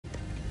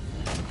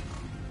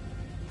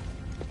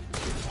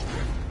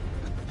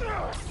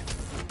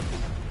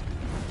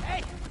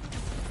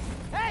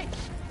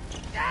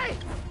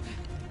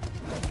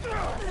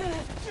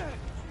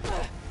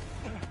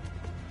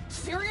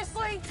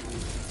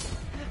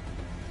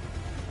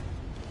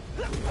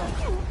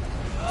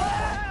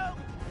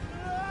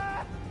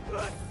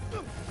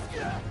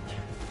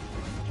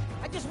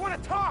I just want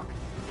to talk!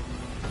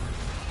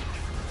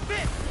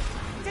 Finn!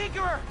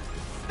 Tinkerer!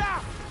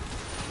 Stop!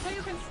 So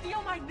you can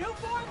steal my new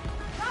form?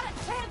 Not a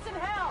chance in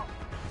hell!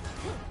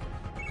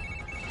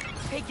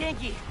 Hey,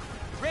 Genki.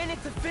 Ran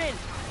into Finn.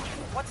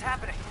 What's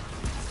happening?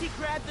 She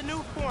grabbed the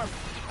new form.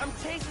 I'm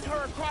chasing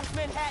her across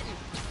Manhattan.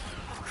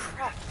 Oh,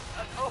 crap.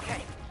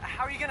 Okay.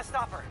 How are you gonna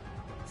stop her?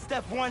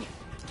 Step 1,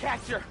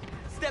 catch her.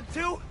 Step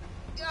 2,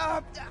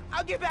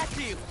 I'll get back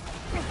to you.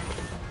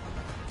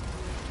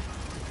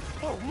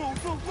 Oh,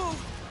 move.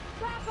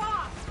 Back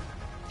off!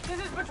 This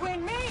is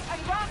between me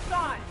and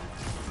Roxxon!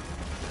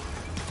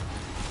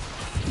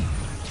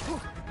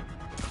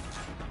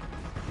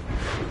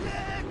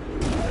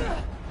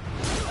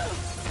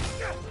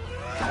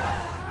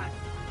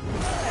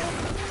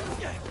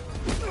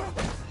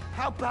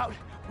 How about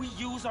we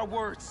use our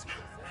words?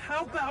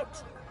 How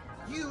about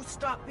you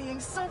stop being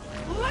so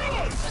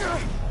flingy?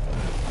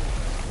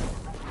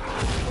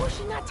 Or is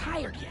she not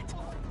tired yet?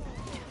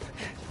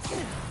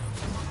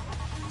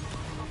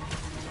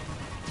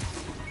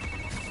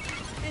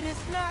 It is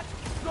not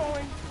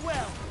going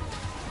well.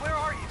 Where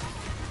are you?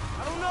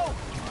 I don't know.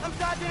 I'm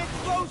dodging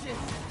explosions.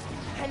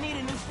 I need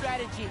a new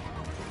strategy.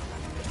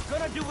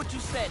 Gonna do what you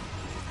said.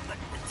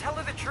 Tell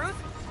her the truth?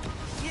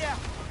 Yeah,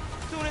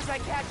 as soon as I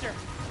catch her.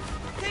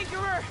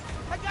 Tinkerer,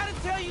 I gotta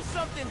tell you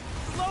something.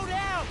 Slow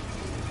down.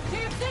 Do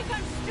you think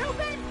I'm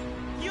stupid?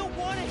 You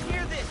want to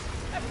hear this.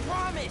 I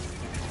promise.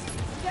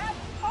 Step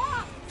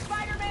off,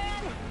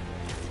 Spider-Man!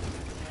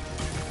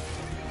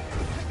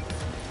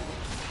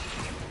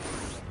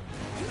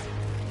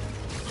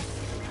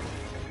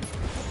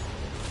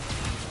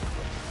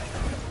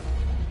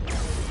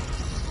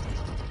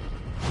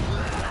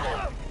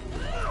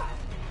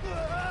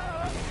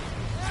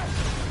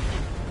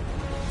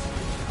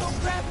 Oh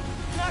crap!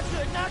 Not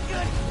good, not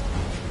good!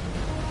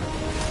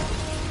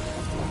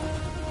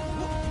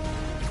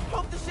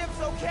 Hope the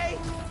ship's okay!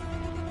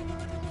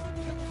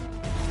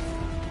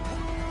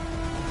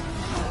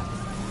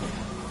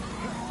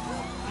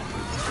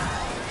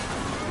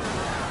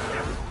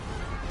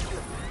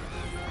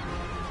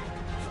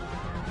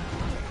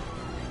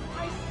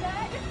 I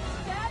said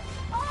step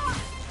off!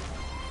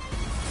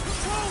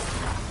 Whoa!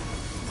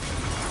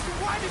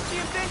 Why did she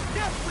invent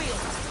death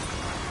wheels?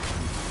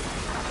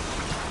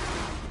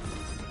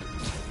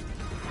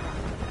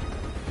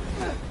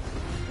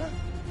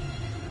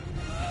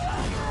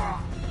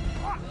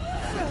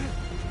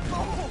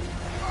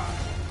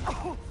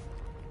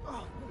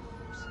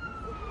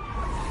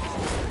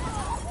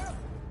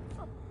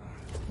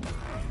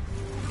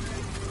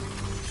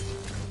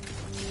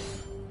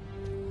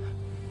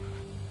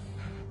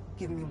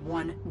 Give me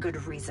one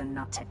good reason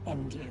not to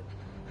end you.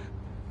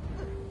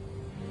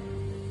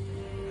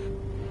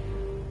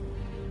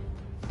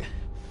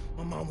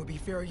 My mom would be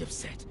very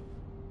upset.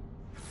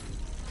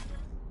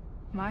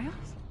 Miles?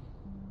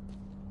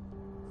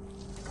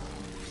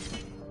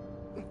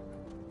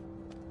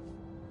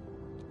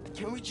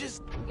 Can we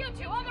just... You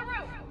two on the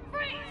roof!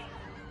 Freeze!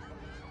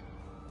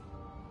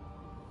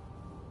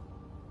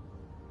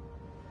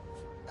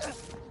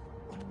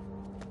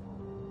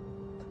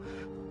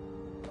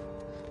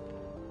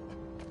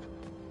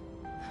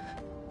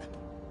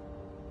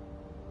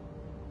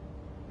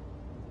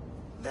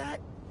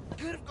 That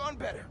could have gone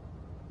better.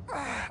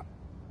 I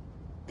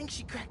think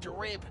she cracked a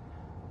rib.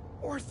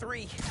 Or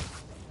 3.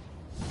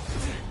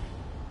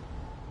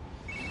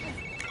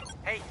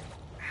 Hey,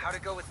 how'd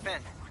it go with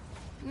Finn?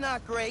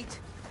 Not great.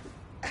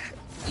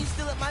 You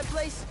still at my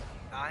place?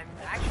 I'm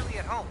actually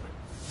at home.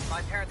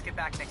 My parents get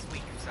back next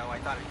week, so I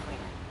thought I'd clean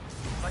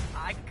it. But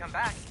I can come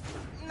back.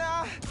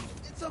 Nah,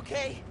 it's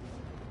okay.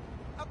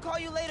 I'll call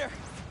you later.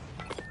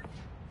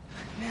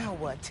 Now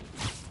what?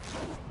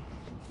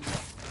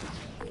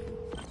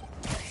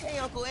 Hey,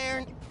 Uncle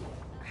Aaron.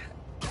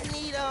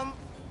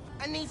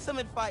 I need some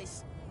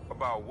advice.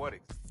 About what?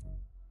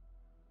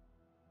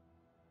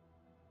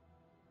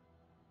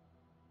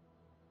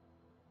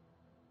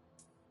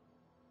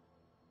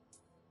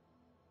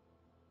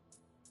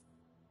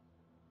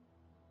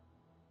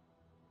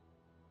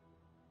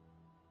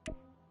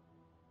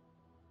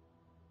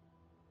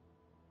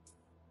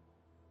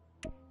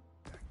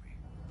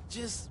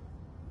 Just...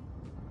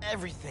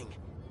 everything.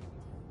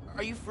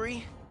 Are you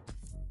free?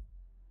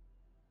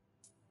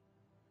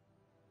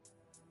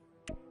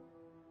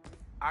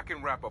 I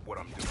can wrap up what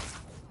I'm doing.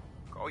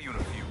 Call you in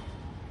a few.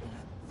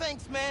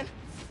 Thanks, man.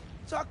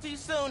 Talk to you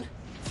soon.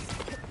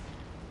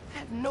 I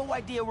have no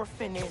idea where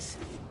Finn is.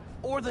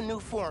 Or the new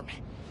form.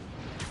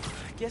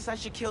 Guess I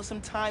should kill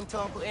some time till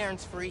Uncle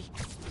Aaron's free.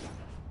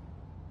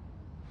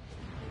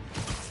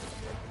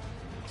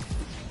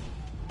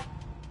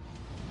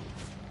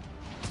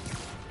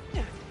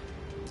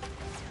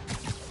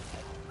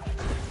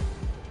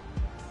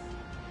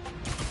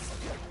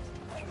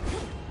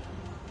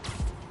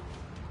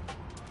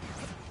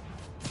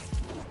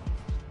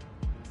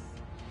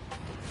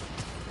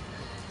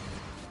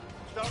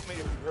 Stop me if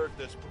you've heard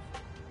this before.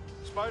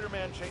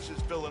 Spider-Man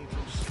chases villain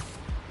through...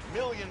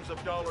 millions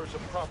of dollars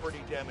of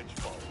property damage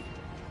followed.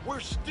 We're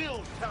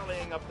still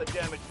tallying up the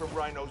damage from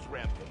Rhino's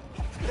rampage.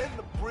 Then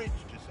the bridge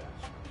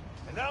disaster.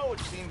 And now it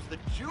seems the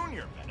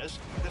Junior Menace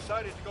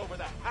decided to go for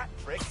the hat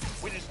trick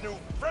with his new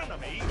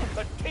frenemy,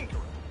 the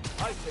Tinkerer.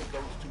 I say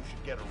those two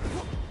should get a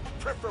room,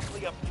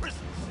 preferably a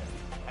prison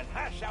set, and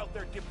hash out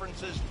their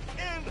differences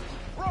in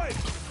private,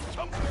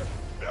 somewhere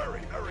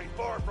very, very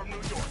far from New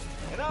York.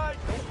 And I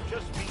don't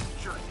just mean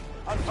Jersey.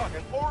 I'm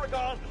talking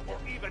Oregon or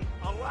even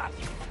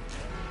Alaska.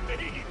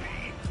 Maybe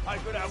I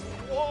could have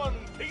one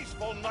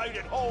peaceful night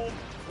at home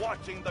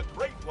watching the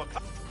Great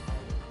Wakanda.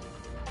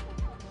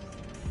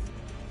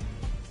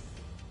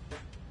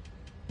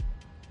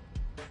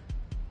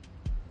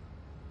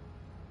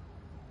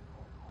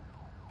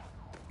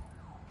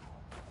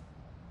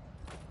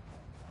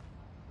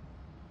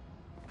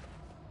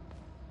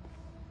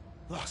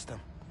 Lost them.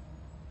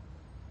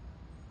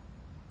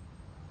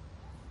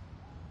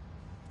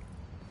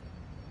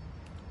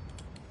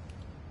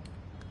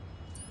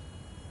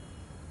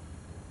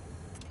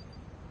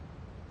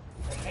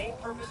 The main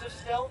purpose of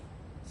stealth?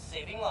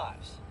 Saving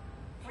lives.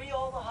 Free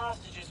all the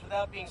hostages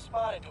without being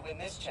spotted to win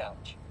this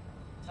challenge.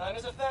 Time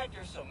is a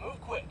factor, so move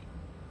quick.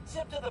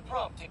 Zip to the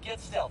prompt to get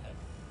stealthed.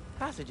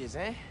 Hostages,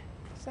 eh?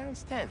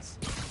 Sounds tense.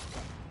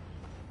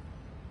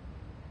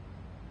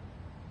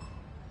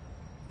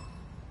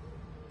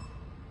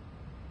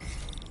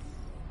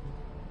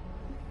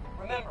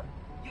 Remember,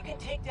 you can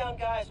take down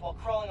guys while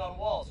crawling on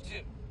walls,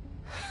 too.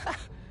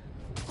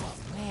 Oh,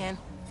 man.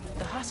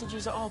 The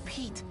hostages are all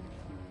Pete.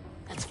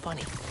 That's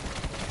funny.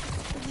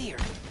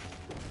 Weird.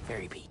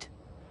 Very Pete.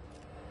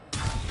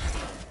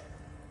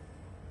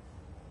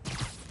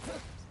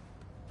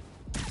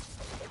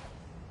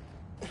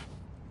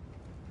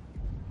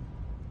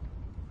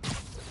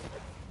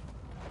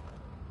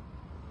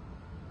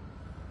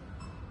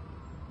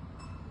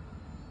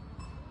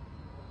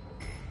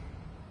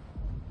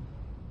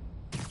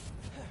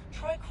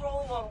 Try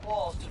crawling on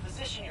walls to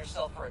position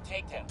yourself for a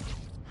takedown.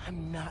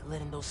 I'm not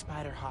letting those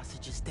spider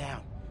hostages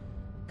down.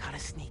 Gotta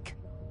sneak.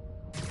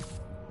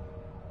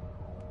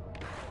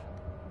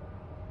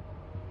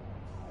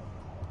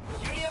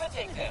 Beauty of a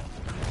takedown.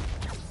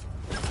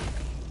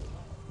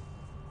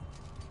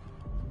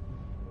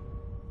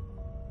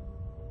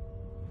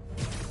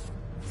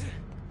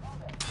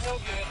 No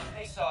good.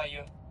 They saw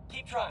you.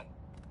 Keep trying.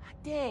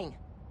 Dang.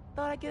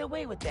 Thought I'd get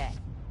away with that.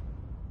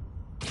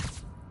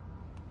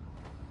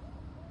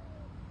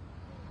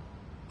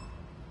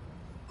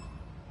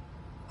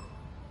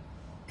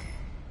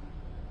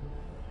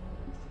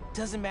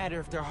 Doesn't matter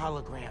if they're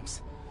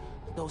holograms.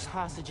 Those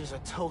hostages are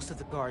toast if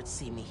the guards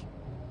see me.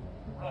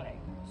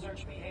 Running.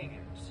 Search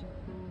behaviors.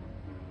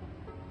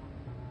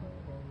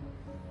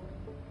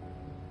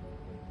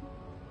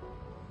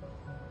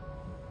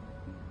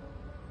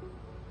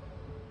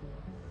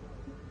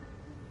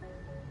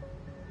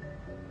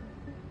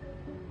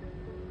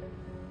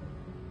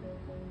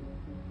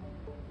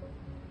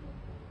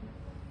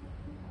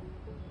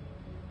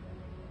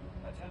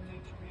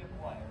 Attempting to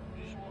reacquire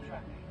visual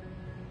tracking.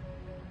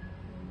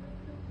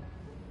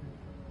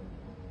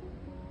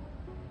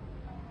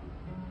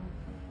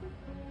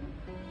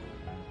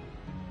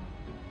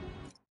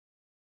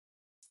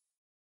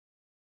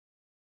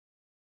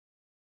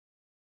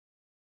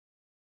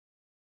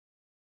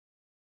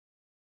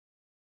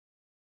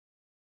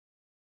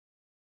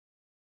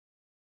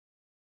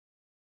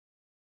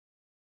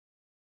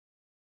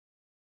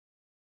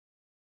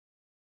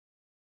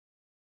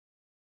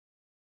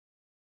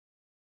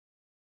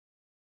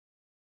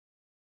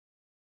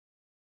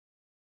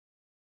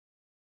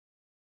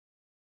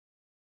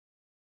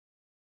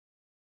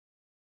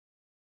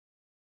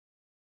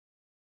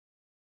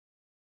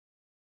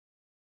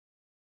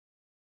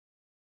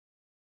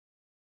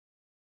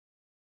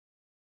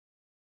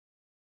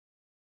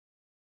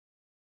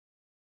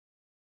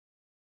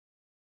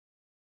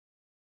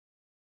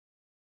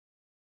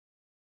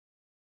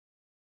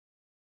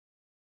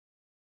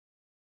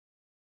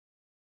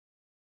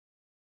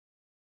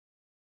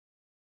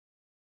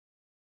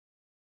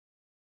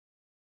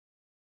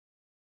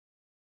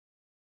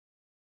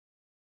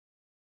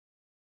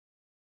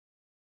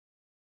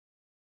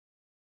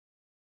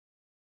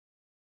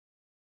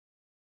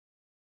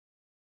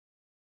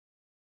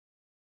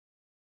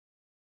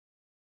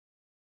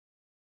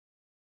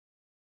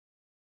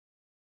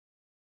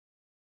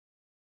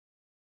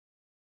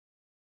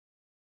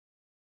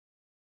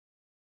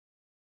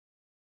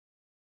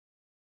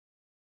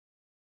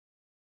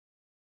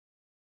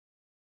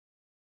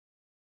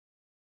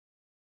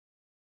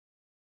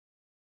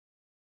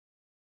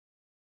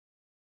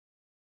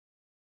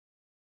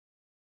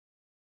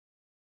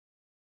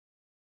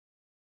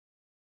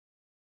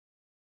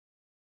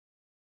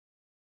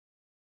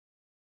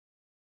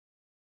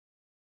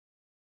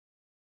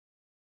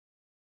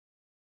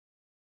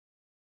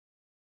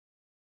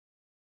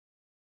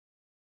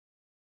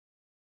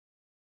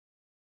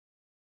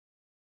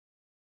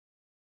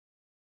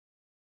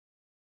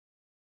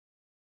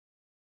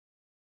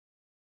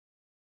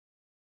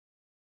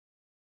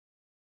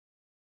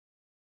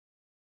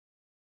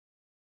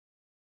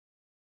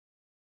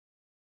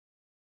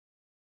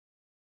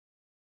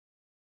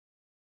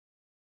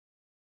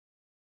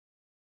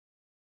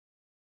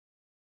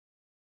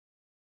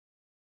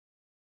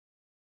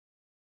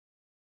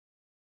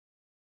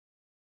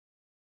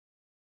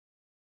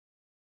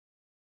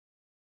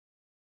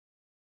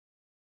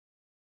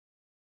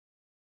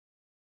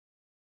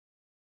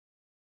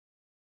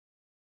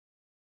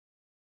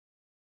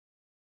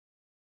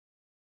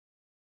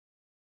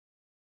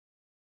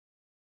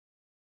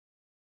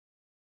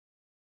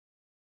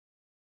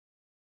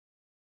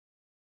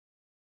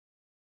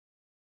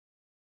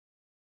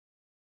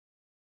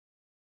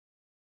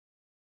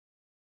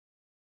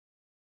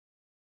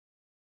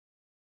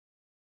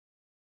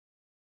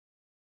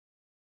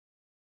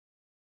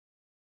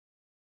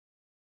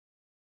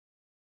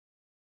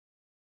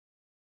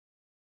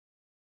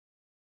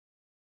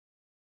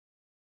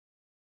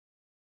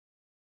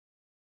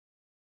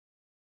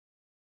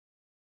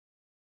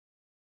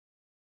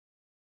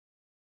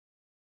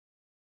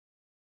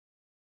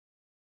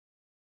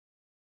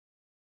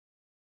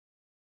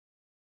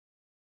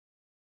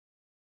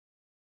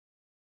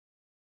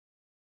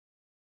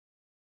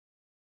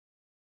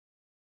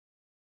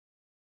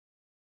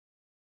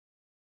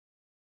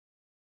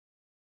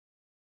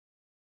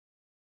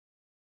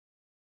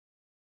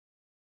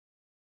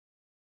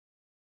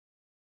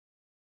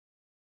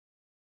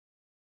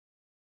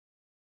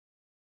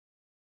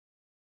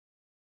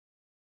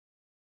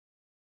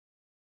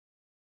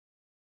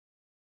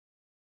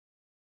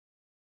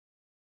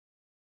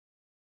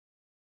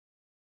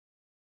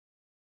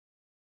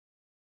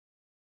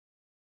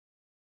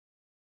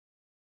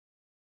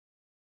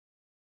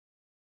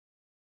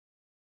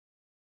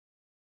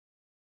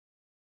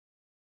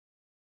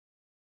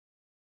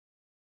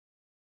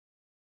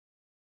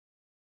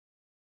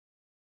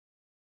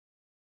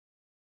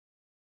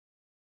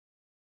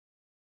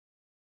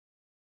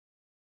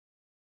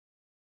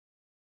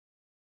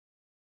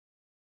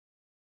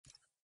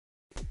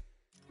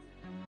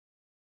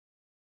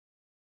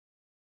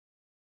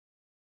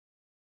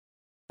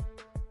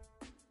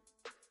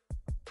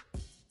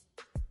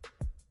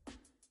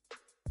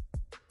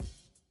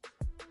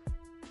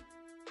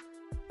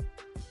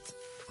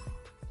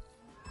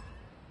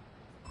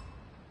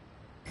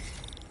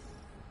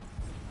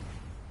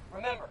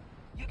 Remember,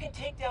 you can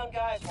take down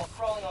guys while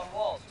crawling on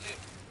walls,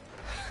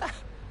 too.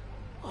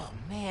 Oh,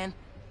 man.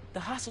 The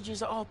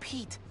hostages are all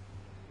Pete.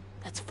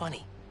 That's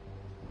funny.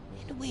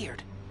 And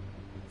weird.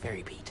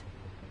 Very Pete.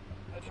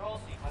 Patrol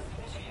sequence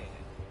initiated.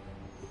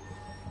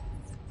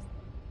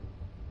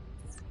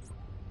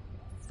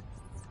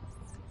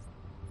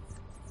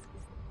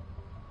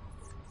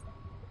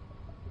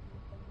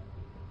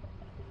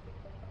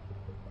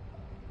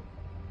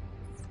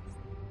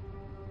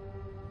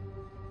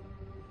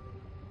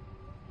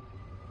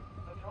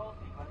 Patrol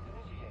sequence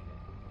initiated.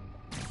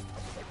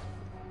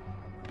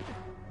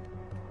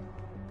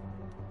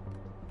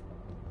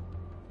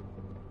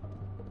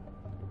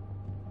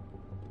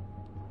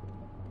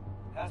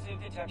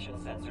 Passive detection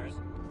sensors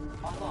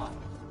online.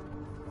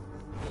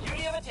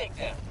 Beauty of a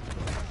takedown.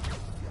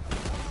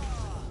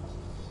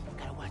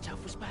 Gotta watch out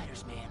for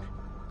spiders, man.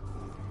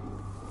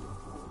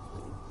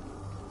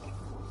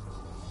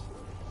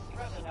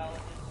 Threat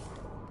analysis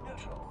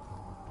neutral.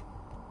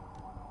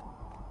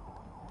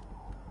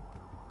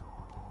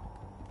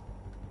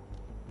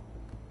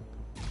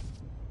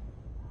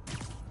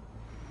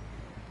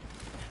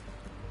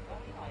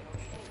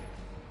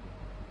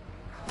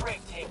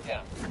 Great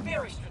takedown.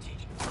 Very strategic.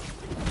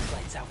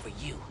 Lights out for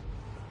you.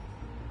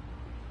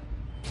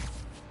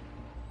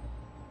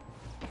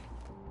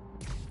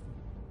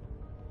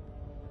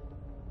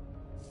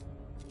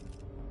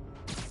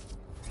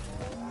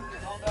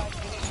 Combat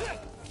initiated.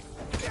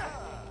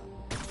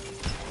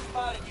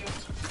 Spotted you.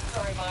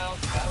 Sorry, Miles.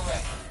 Got a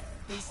wreck.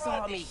 They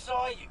saw They me.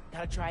 saw you.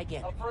 Gotta try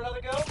again. Up for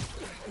another go?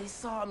 They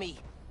saw me.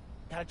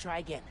 Gotta try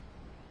again.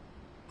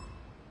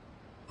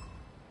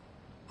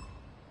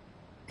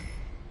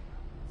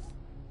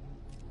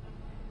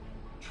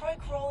 Try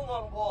crawling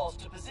on walls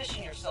to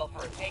position yourself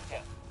for a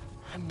takedown.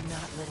 I'm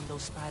not letting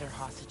those spider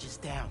hostages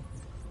down.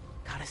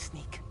 Gotta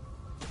sneak.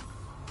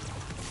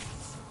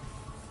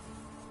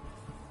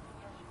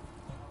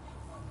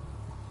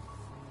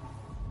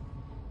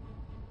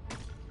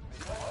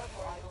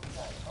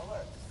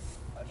 Alert.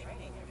 A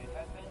training unit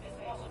has been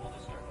possible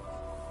disturbance.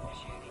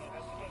 Initiating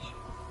investigation.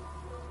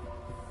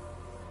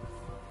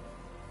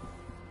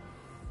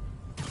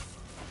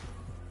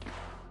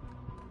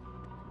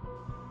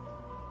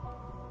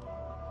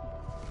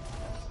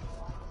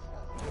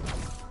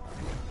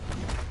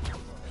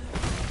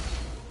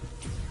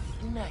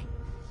 Night.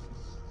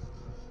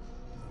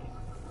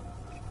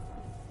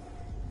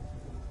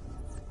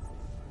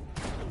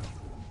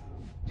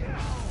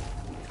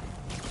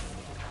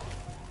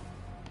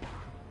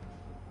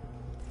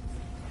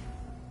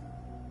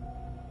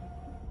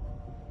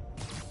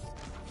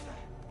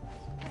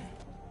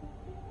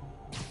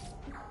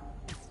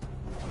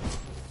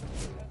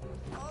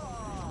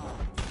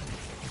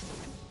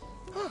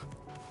 Huh.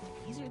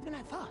 Easier than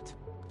I thought.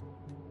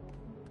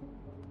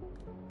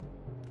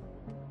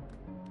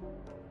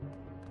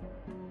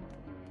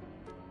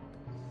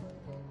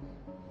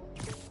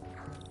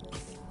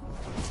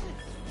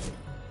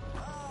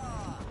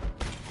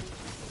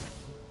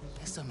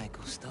 Eso me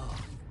gustó.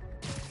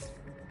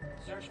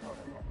 Search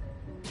protocol.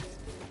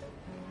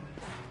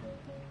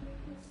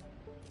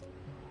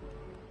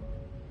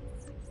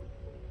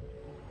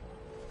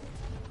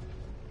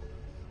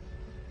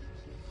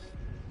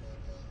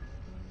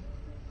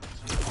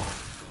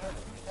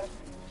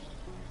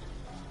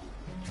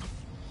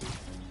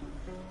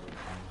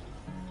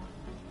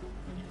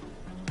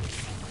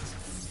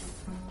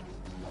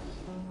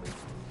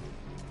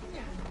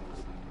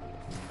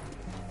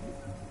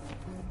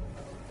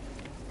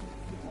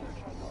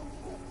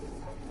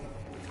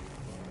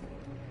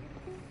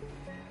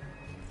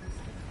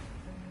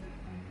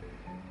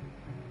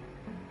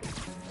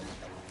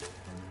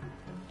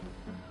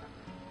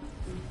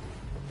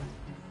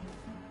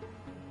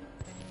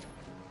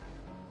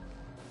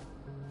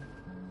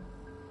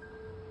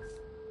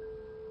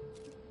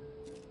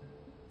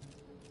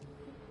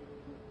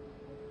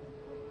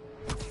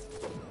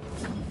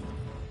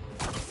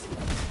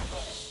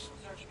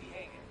 Search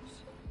behaviors.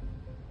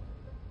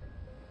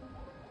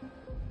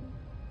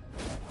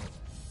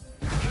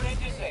 Unit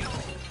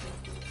disabled.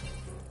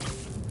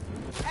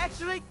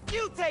 Actually,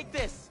 you take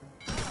this!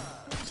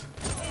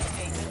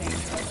 Indicate the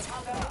nature of the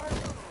combat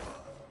emergency.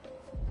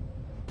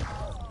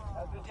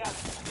 Has been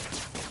damaged.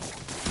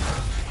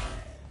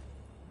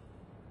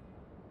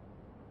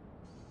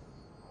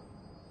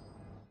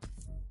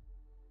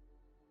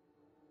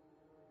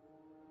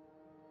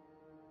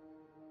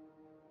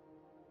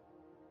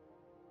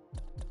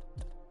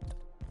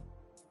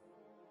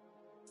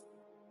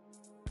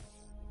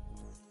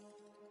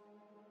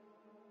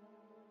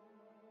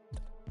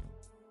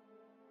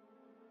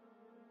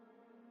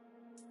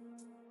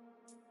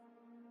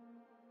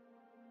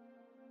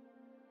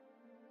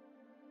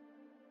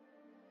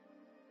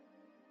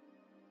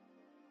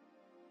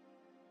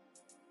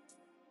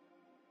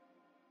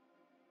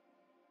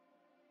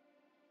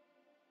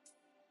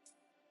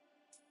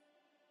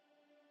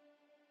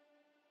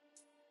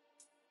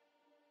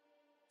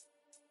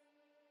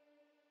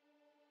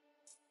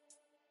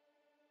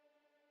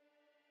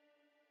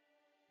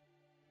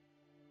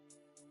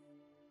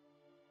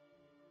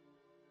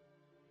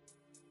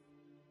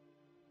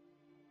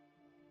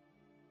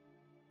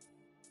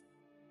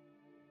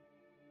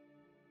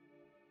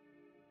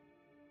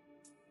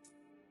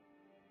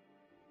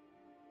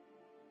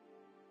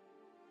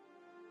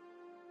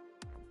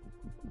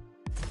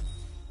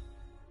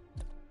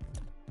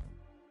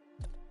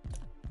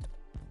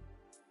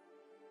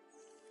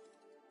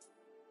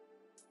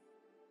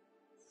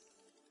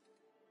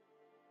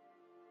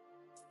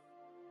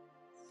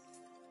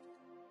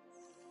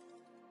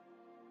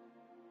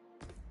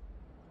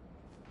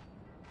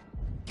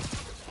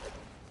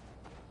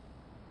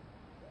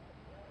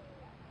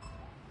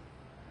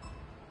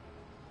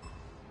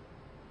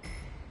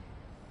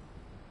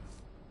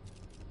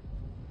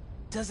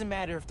 Doesn't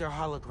matter if they're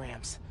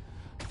holograms.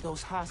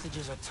 Those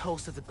hostages are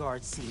toast if the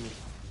guards see me.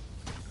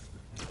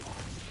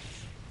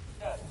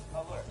 Status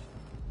alert.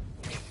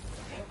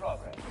 In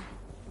progress.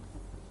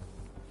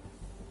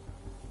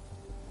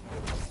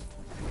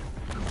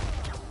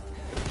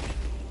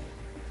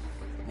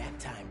 Nap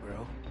time,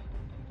 bro.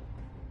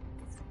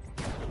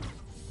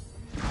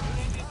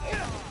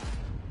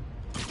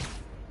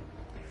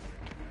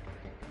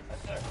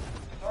 Assert.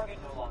 Target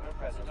no longer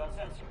present on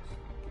sensors.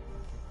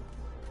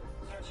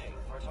 Searching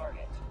for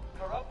target.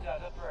 Corrupt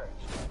data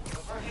purged.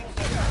 Reverting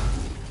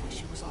sensor.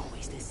 Wish it was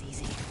always this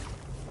easy.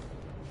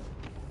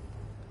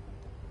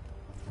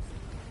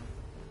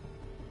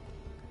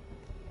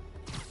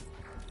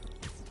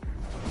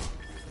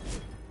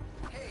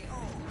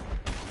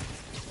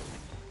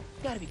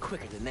 Gotta be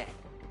quicker than that.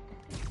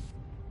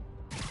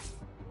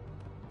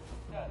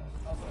 Status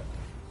alert.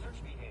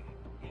 Search behavior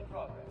in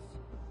progress.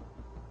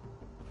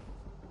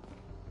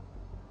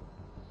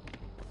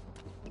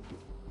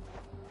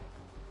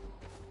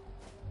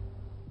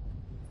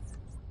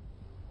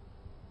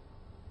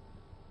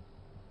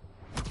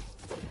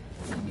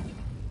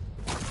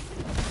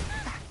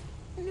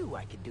 Knew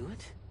I could do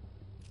it.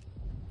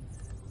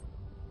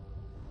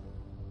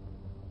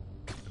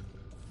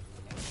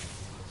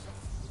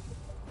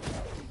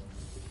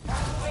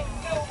 I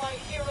know my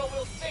hero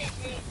will save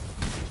me.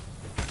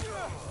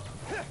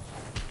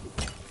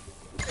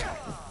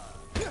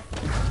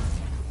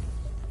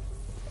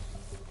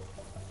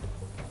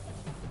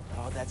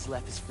 All that's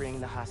left is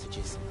freeing the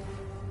hostages.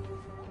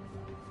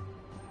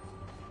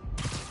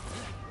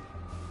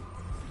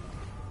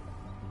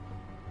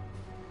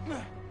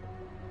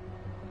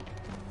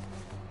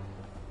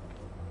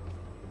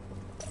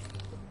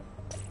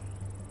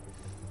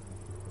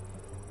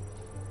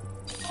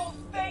 Oh,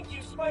 thank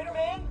you,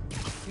 Spider-Man.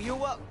 You're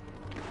welcome.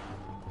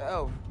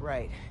 Oh,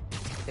 right.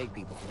 Fake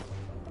people.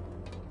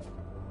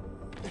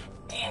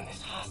 Man,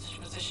 this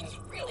hostage position is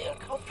really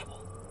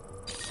uncomfortable.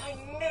 I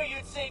knew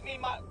you'd save me,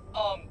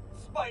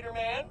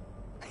 Spider-Man.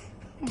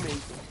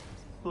 Amazing.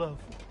 Love.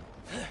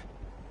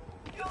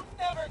 You'll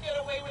never get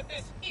away with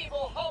this,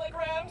 evil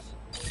holograms!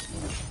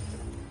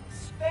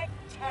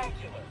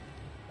 Spectacular.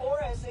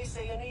 Or as they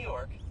say in New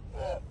York,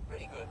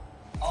 pretty good.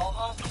 All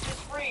hostages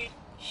freed.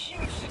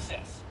 Huge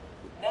success.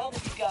 Now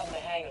that you've gotten the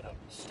hang of them,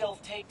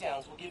 stealth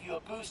takedowns will give you a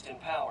boost in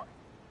power.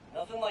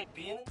 Nothing like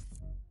being...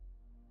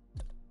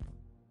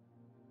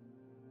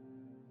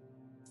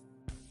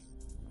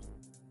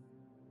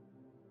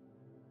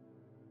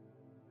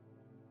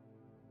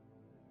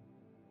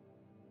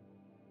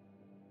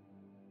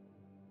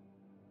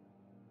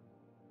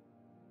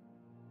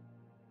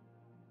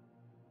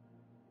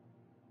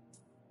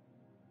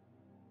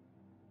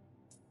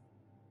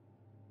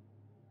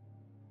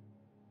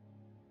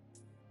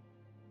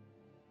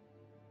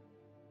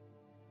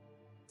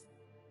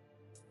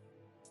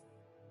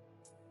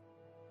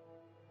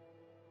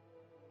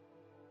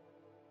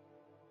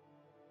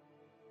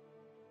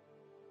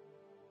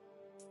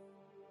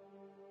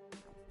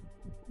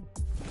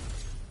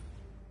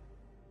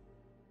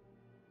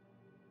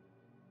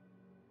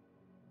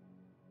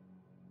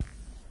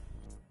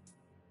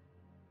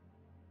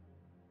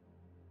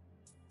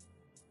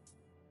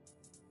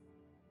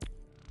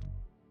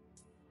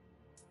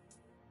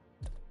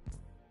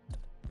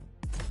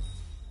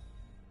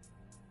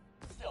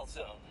 Stealth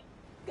zone.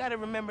 Gotta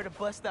remember to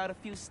bust out a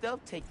few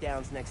stealth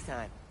takedowns next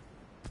time.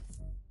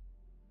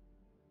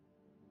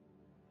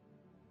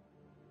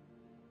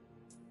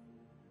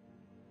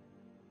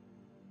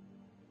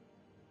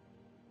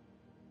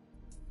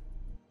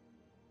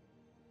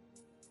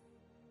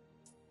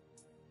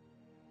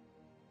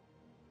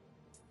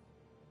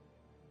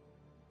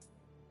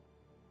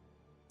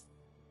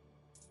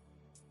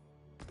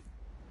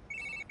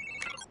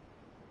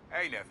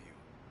 Hey, nephew.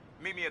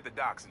 Meet me at the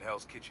docks in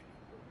Hell's Kitchen.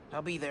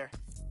 I'll be there.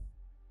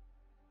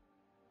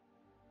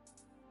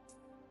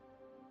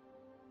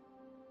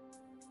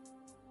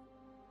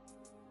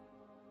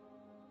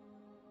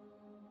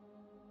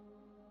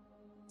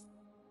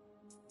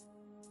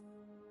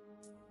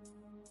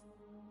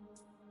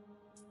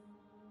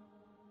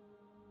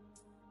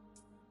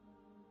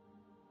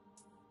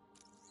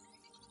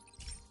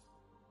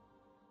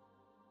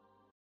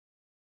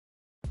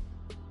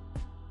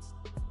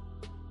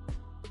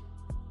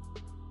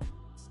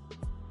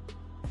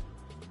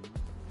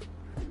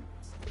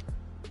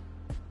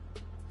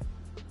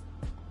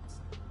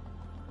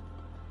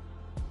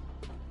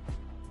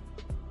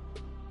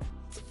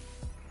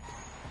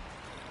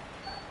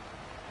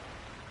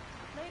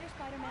 Later,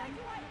 Spider-Man. Why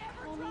do I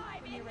ever Call me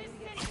drive when you're in ready to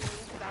this get city?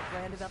 serious about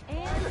Branded up.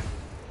 And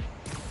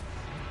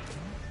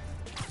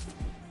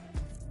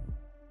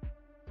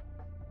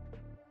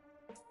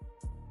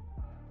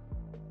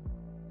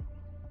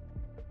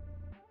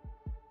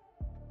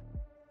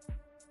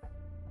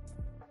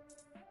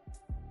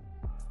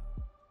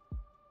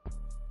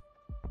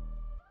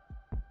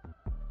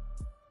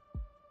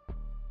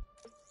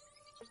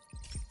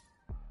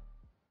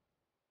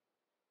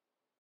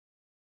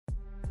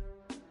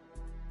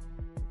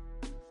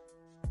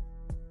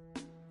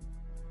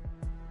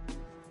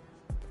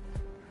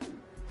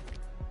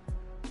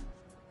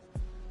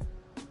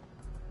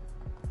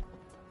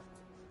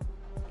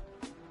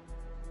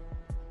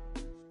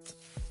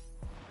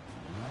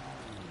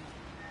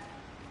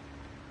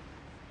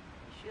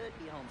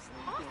home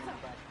sleeping,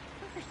 but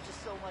there's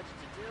just so much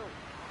to do.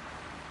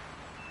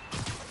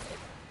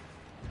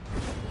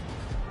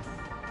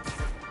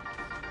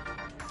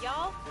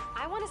 Y'all,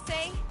 I want to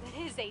say that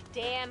it is a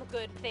damn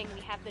good thing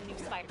we have the new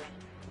Spider-Man.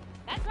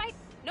 That's right,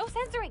 no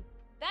censoring.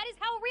 That is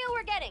how real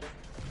we're getting.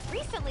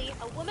 Recently,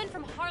 a woman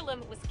from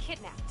Harlem was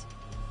kidnapped.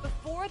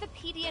 Before the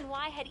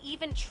PDNY had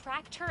even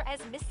tracked her as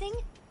missing,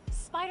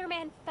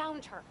 Spider-Man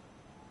found her.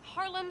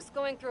 Harlem's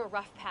going through a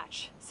rough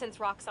patch since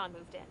Roxxon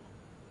moved in.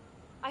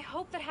 I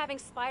hope that having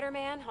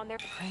Spider-Man on their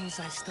Crane's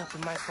iced up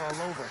and might fall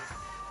over.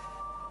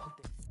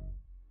 Hope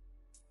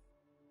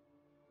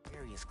the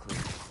area's clear.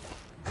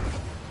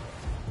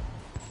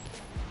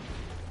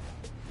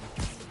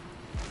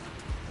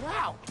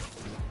 Wow,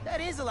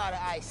 that is a lot of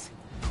ice.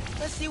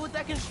 Let's see what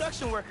that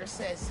construction worker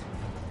says.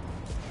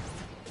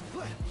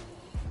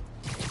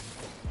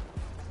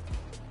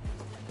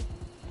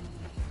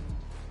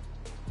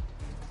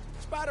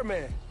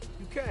 Spider-Man,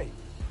 you came.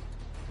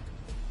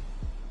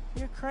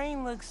 Your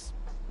crane looks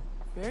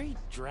very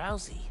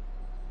drowsy.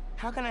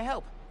 How can I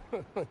help?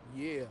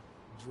 Yeah,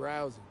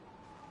 drowsy.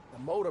 The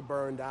motor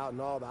burned out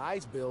and all the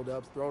ice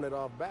buildups thrown it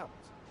off balance.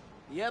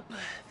 Yep,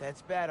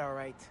 that's bad, all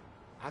right.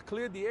 I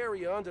cleared the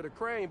area under the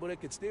crane, but it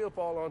could still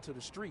fall onto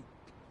the street.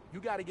 You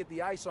gotta get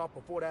the ice off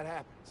before that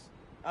happens.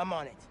 I'm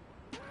on it.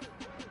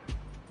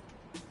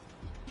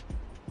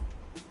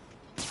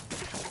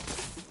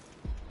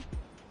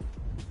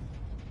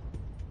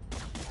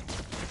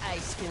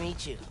 Ice can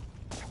eat you.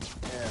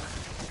 Ugh.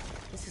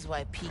 This is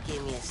why Pete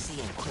gave me a C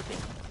in quipping.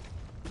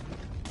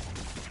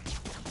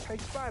 Hey,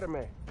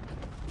 Spider-Man,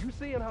 you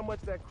seeing how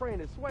much that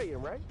crane is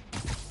swaying, right?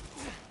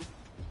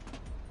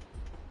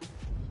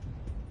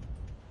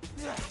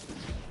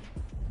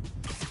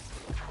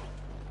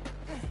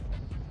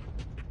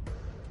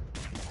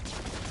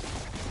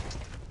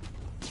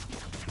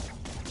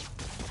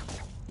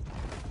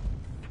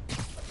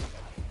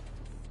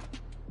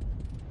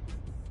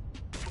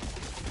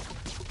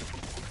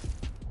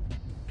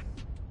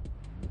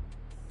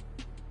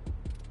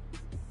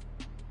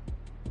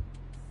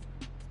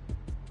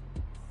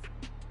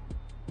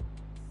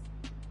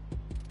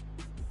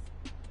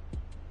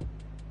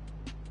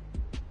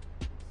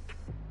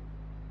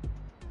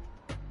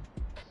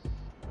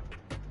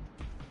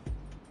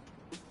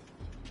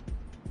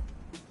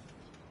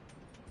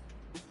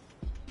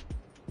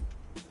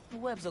 The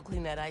webs will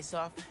clean that ice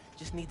off.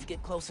 Just need to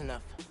get close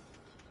enough.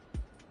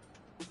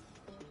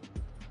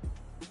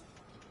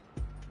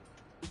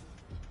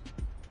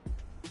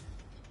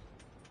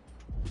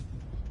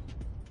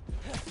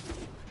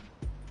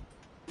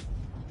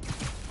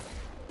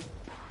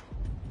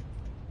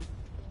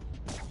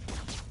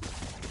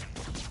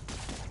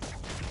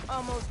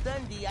 Almost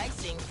done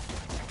de-icing.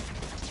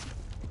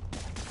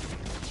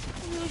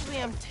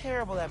 Usually I'm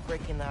terrible at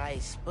breaking the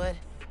ice, but...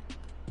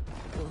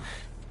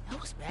 oof, that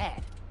was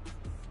bad.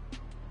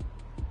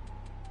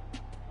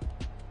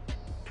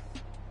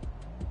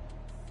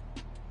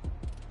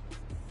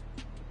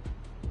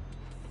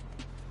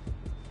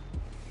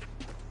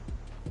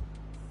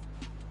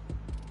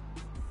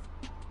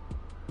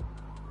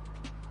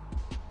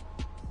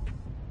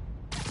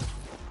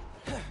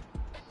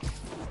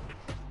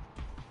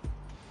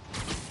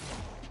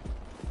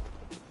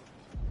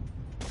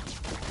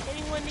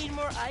 Anyone need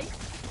more ice?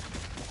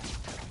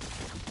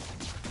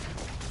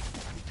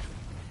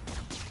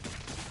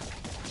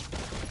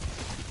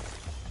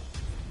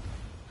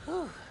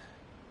 Whew.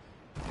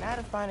 Now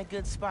to find a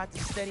good spot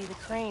to steady the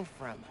crane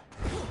from.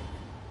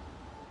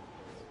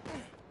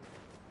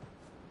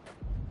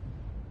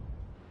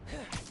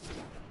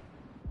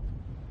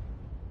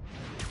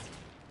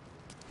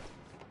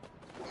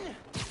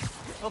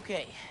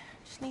 Okay,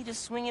 just need to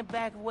swing it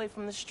back away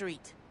from the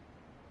street.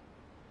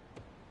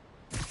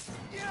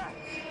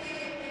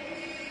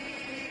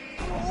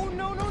 Oh,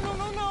 no, no, no,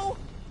 no, no!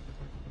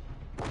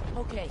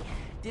 Okay,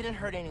 didn't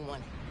hurt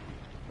anyone.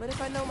 But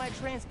if I know my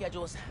train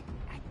schedules,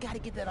 I gotta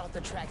get that off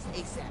the tracks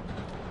ASAP.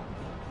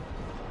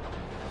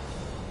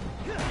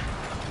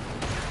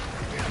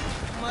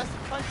 Must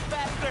punch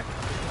faster!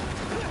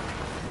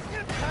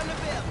 Time to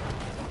bail!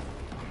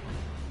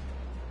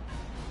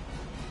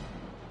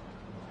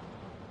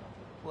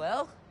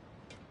 Well,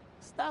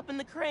 stopping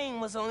the crane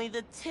was only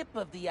the tip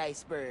of the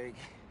iceberg.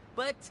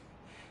 But...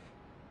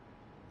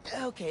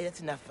 okay,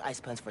 that's enough ice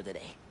puns for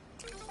today.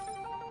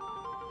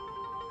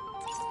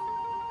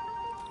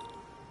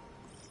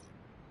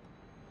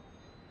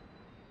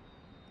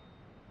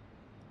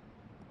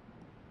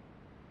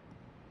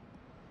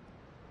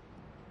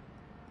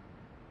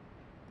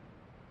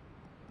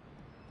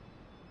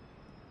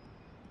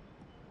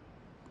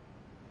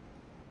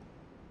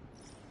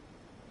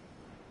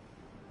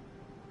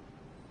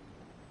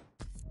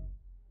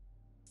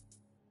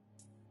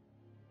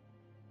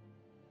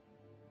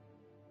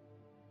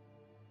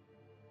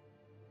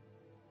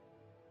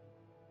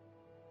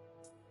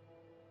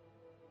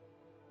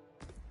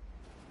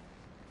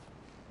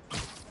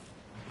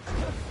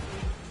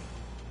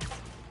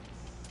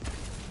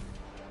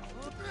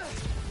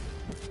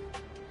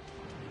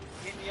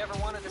 If you ever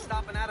wanted to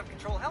stop an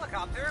out-of-control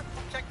helicopter,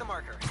 check the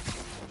marker.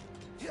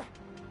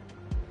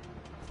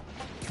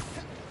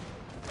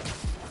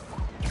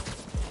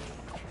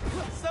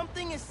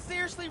 Something is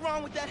seriously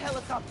wrong with that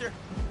helicopter.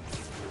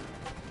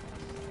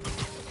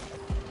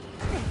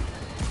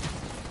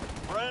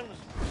 Friends,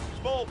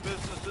 small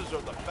businesses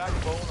are the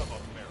backbone of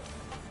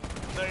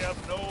America. They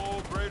have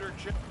no greater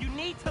chance. You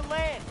need to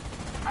land.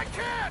 I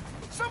can't!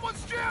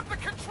 Someone's jammed the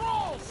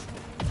controls!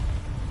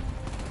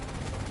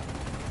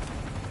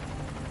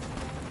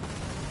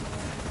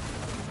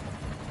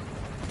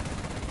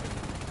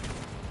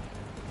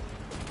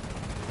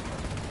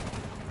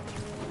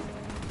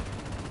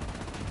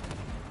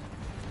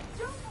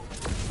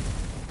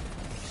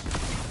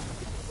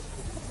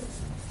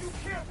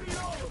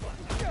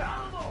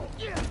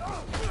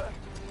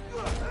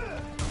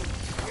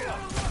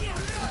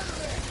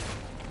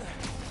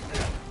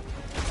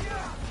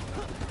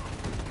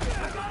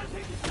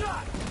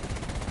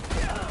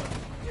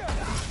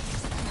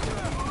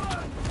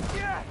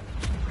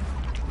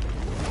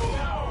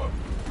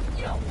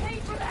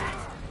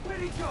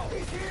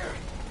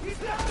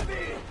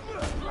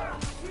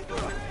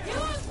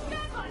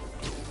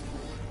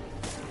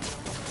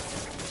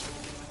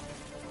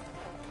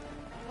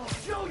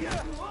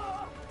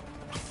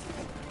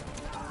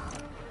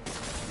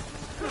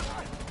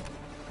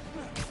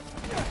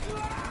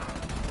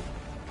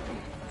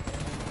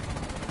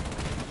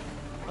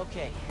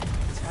 Okay,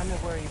 time to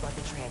worry about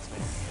the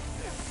transmitter.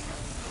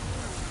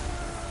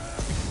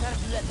 Gotta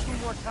do that 2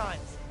 more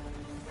times.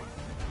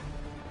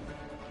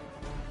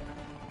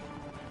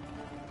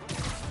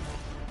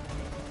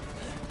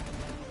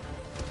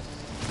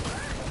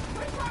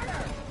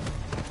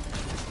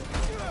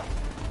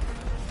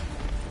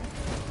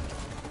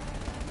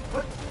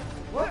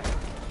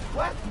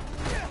 What?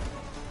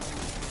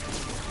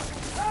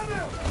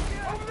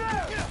 Over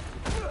there!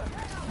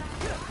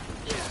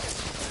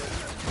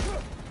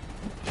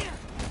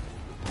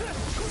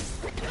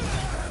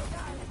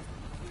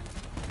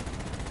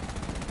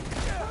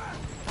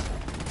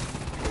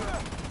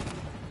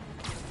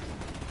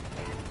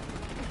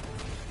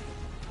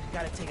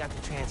 Gotta take out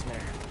the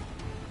transmitter.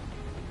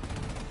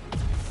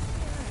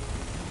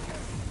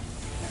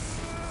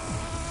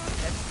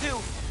 That's 2.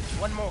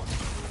 1 more.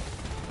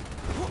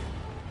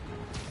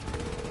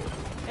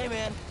 Hey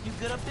man, you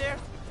good up there?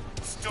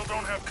 Still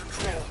don't have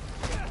control,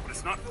 but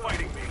it's not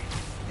fighting me.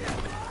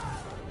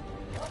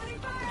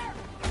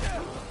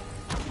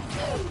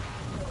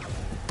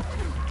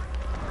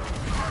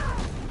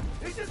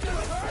 He's just gonna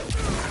hurt!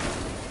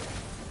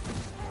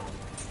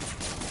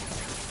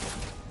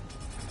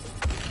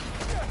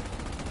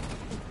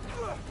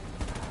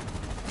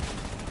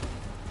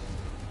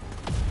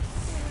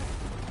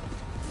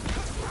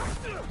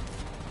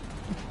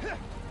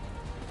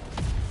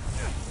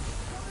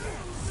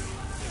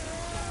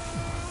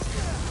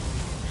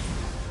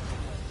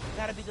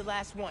 Gotta be the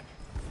last one.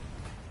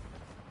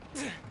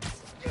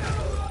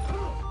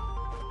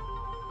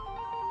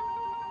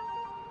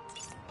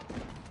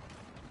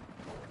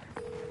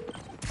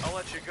 I'll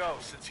let you go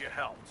since you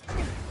helped.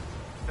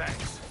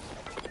 Thanks.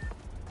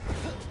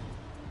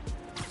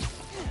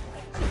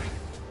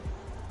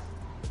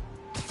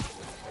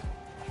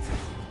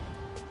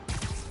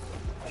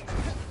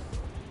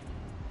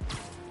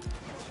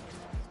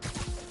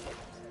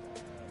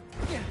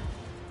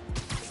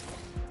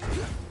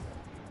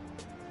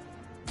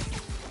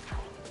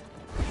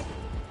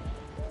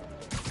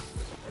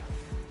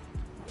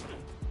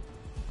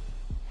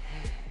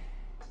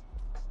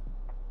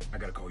 I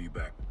gotta call you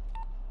back.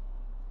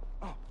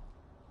 Oh.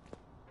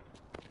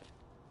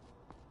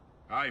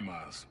 Alright,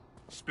 Miles.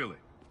 Spill it.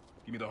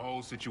 Give me the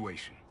whole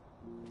situation.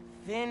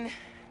 Finn,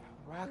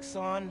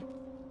 Roxxon,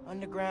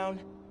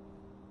 Underground.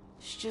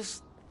 It's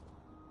just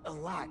a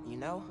lot, you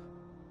know?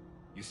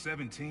 You're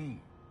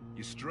 17.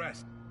 You're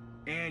stressed.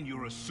 And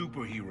you're a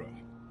superhero.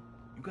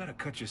 You gotta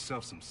cut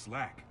yourself some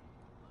slack.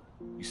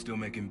 You still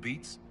making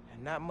beats?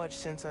 And not much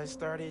since I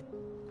started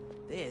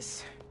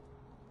this.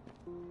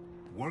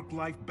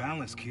 Work-life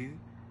balance, kid.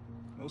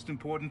 Most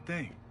important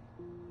thing.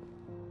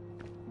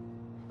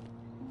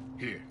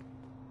 Here.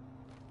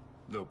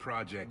 Little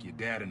project your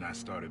dad and I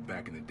started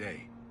back in the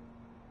day.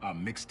 Our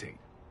mixtape.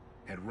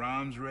 Had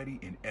rhymes ready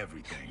and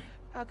everything.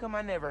 How come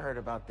I never heard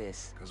about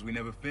this? Because we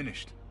never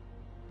finished.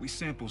 We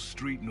sampled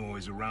street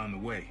noise around the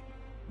way.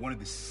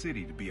 Wanted the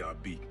city to be our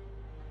beat.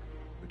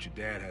 But your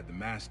dad had the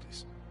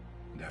masters.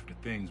 And after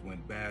things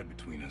went bad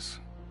between us...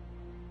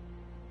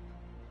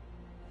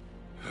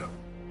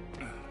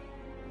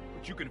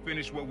 But you can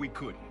finish what we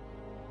couldn't.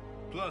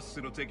 Plus,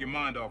 it'll take your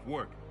mind off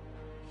work.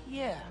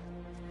 Yeah.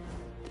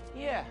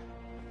 Yeah.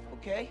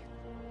 Okay.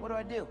 What do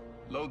I do?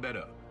 Load that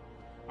up.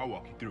 I'll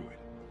walk you through it.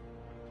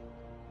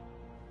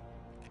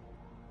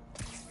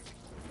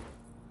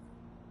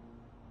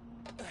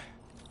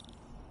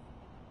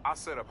 I'll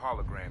set up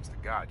holograms to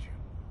guide you.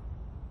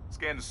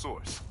 Scan the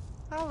source.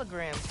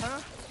 Holograms, huh?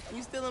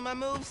 You stealing my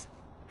moves?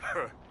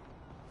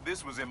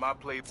 This was in my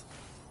play.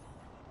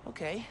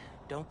 Okay.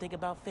 Don't think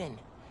about Finn.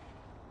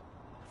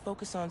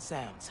 Focus on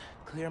sounds.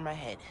 Clear my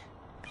head.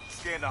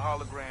 Scan the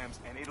holograms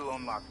and it'll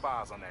unlock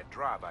files on that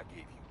drive I gave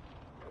you.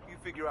 Hope you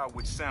figure out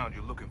which sound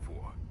you're looking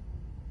for.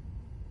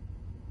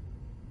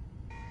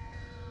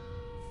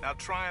 Now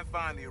try and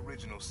find the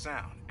original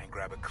sound and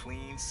grab a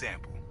clean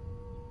sample.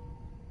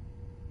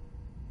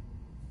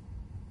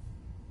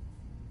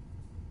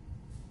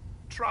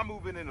 Try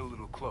moving in a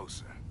little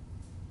closer.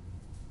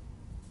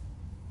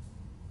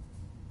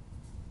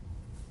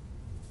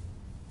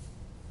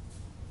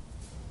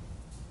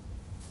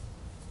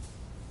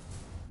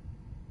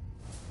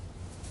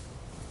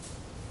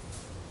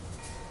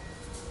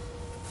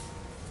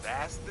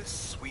 That's the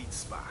sweet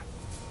spot.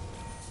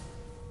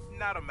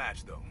 Not a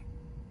match, though.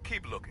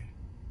 Keep looking.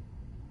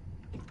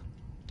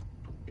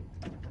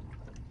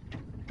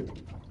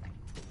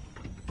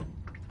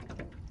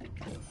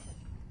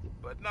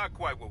 But not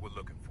quite what we're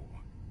looking for.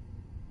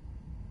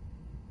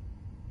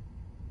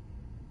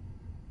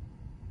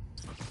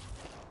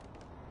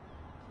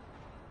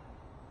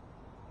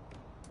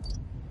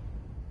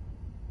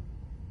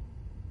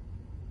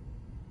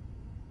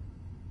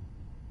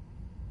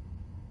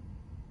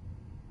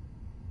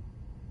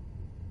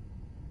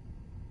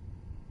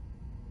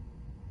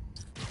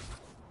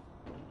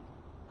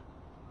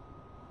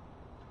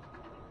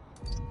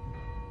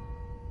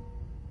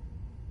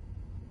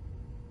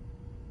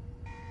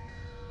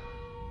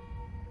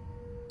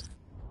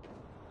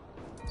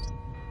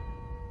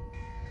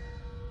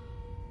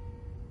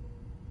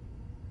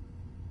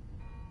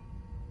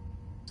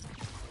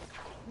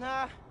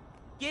 Nah,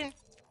 getting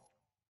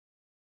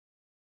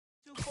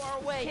too far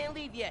away. Can't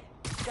leave yet.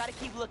 Gotta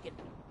keep looking.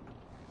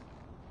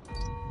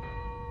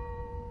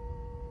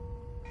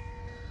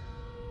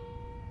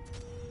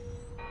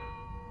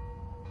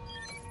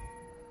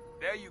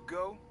 There you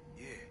go.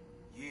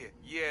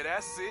 Yeah,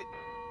 that's it.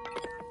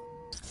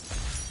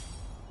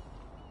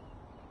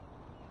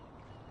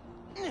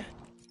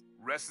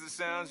 Rest of the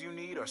sounds you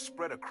need are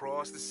spread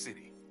across the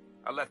city.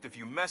 I left a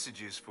few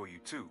messages for you,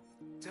 too,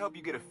 to help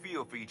you get a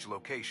feel for each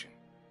location.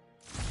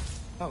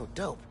 Oh,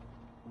 dope.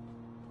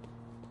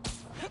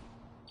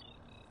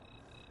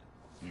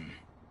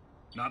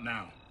 Not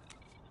now.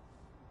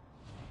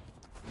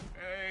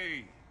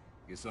 Hey,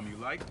 get something you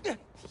like?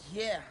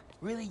 Yeah,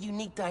 really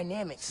unique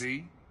dynamics.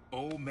 See?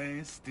 Old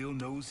man still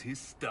knows his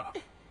stuff.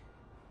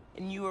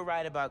 And you were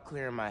right about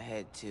clearing my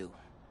head, too.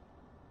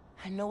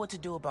 I know what to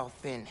do about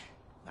Finn.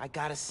 I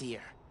gotta see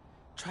her.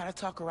 Try to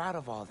talk her out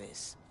of all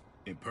this.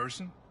 In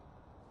person?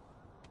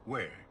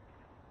 Where?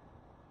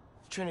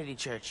 Trinity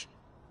Church.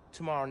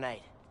 Tomorrow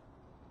night.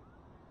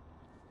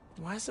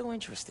 Why so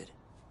interested?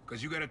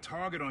 Because you got a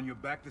target on your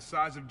back the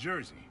size of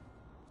Jersey.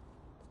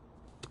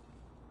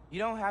 You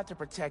don't have to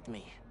protect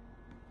me.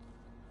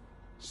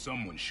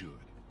 Someone should.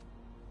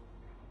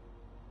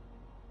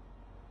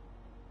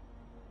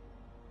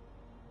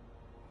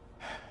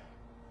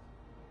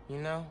 You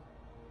know,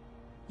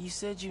 you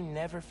said you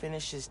never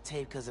finished this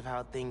tape because of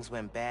how things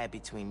went bad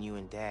between you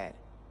and Dad.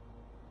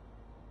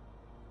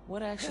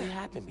 What actually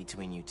happened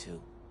between you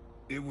two?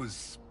 It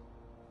was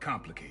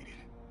complicated.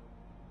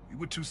 We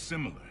were too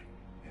similar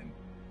and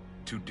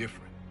too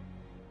different.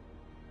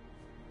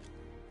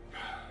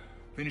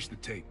 Finish the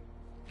tape,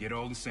 get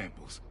all the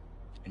samples,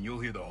 and you'll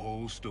hear the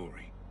whole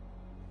story.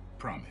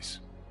 Promise.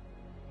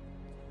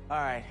 All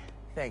right,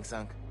 thanks,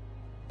 Unc.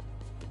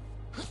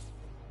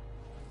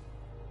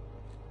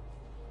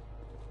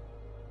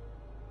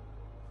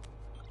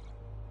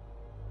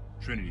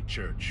 Trinity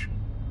Church.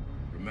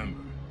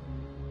 Remember,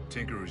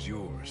 Tinker is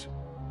yours,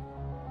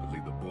 but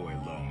leave the boy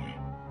alone.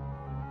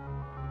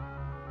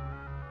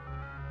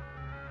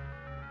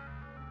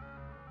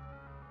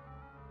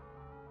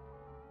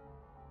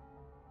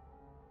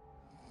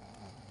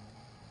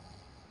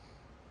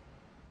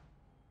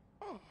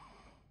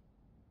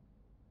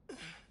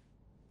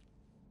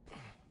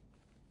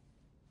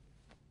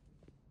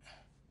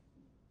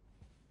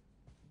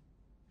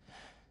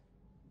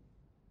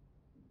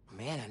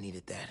 Man, I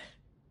needed that.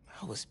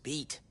 I was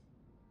beat.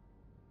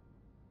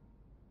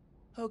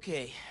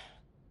 Okay,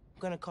 I'm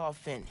gonna call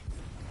Finn.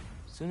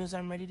 As soon as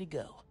I'm ready to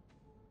go.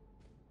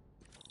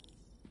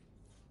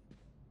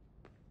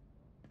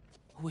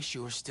 I wish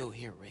you were still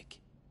here, Rick.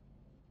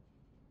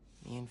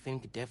 Me and Finn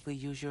could definitely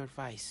use your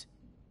advice.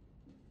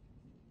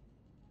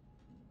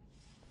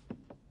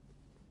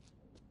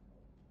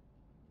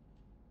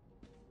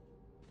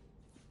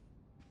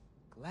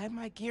 Glad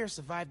my gear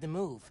survived the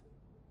move.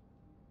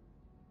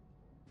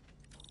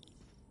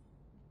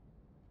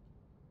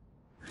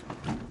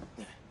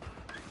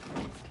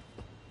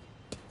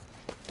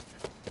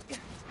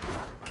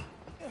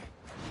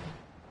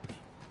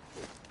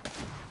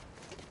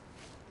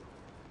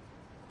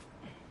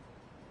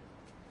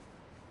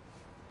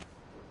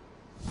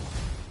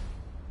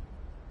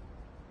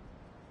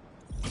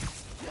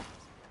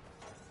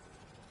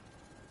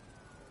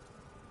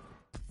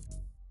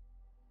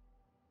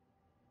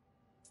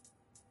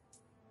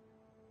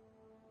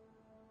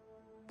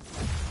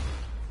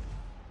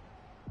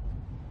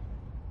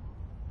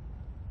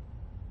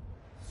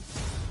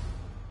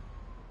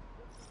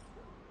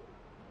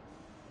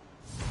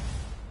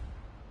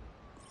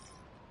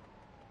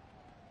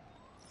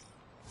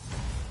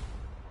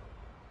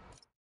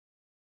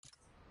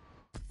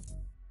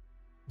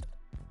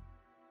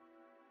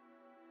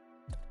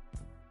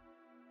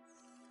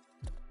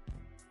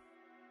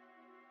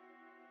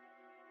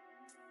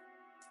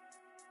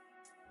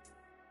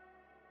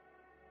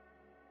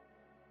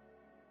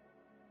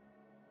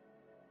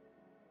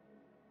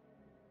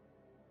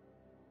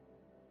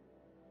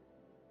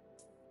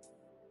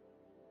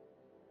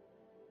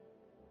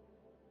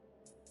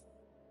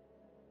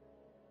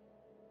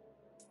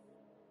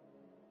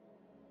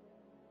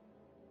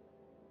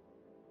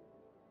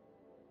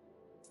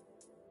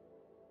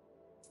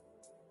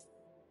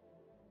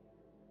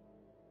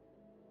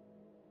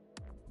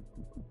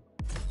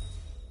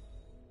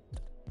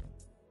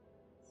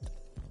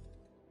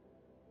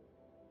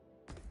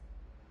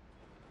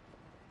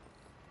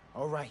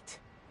 All right.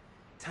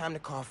 Time to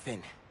call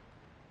Finn.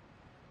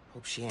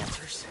 Hope she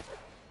answers.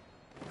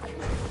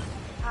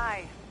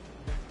 Hi,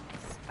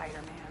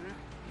 Spider-Man.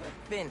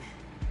 Finn.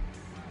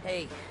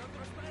 Hey.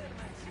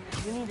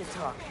 We need to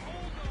talk.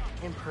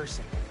 In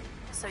person.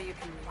 So you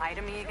can lie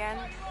to me again?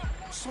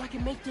 So I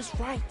can make this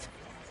right.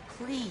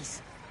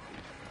 Please.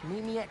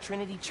 Meet me at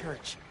Trinity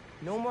Church.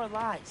 No more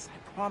lies,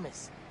 I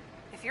promise.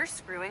 If you're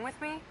screwing with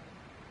me...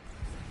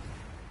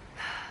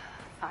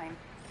 Fine.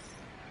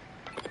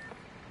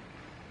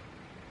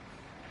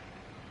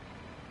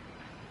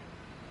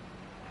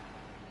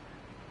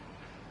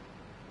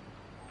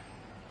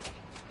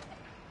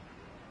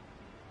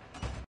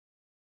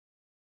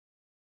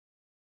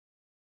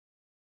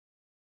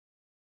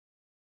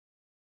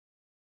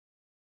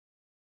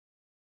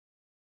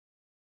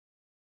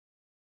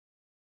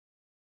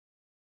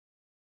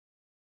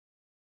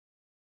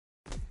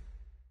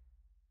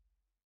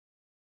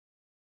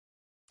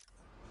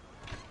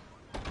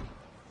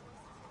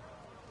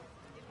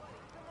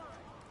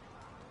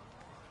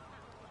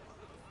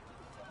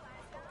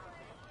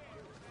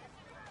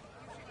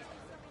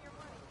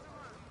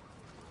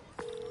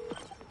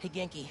 Hey,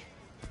 Genki.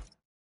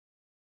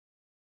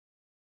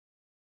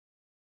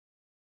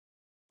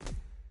 I'm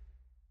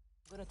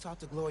gonna talk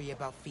to Gloria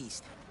about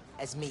Feast.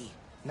 As me,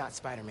 not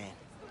Spider-Man.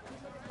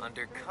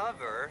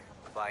 Undercover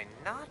by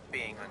not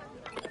being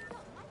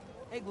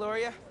Hey,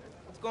 Gloria.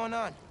 What's going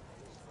on?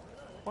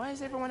 Why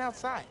is everyone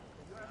outside?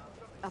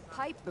 A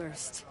pipe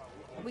burst.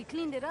 We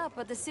cleaned it up,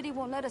 but the city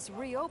won't let us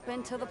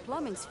reopen till the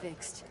plumbing's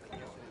fixed.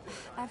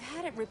 I've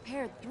had it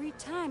repaired 3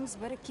 times,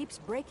 but it keeps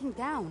breaking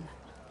down.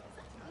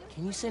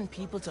 Can you send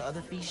people to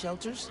other Feast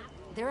shelters?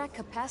 They're at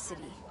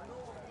capacity.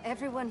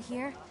 Everyone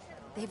here,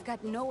 they've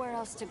got nowhere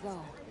else to go.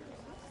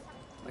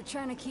 We're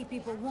trying to keep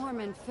people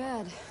warm and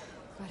fed,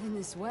 but in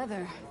this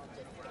weather...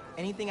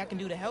 Anything I can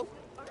do to help?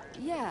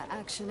 Yeah,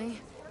 actually.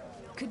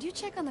 Could you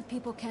check on the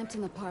people camped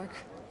in the park?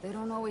 They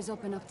don't always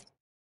open up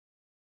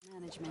to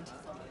management.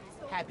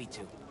 Happy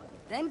to.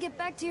 Then get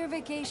back to your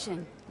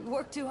vacation. You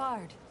work too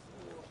hard.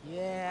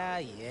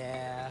 Yeah.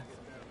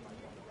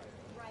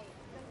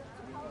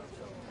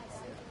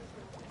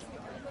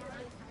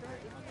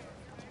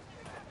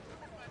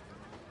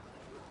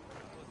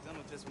 Done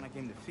with this when I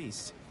came to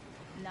Feast.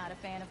 Not a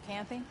fan of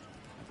camping?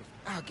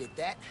 I'll get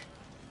that.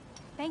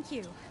 Thank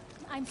you.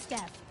 I'm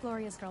Steph,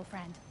 Gloria's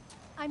girlfriend.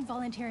 I'm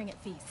volunteering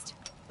at Feast.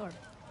 Or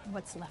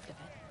what's left of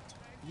it.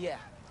 Yeah.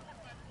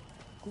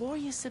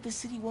 Gloria said the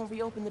city won't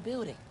reopen the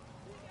building.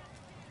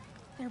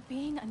 They're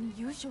being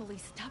unusually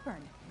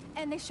stubborn.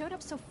 And they showed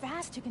up so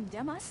fast to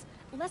condemn us,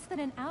 less than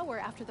an hour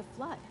after the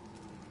flood.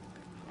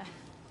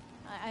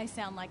 I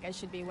sound like I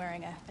should be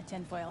wearing a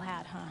tinfoil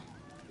hat, huh?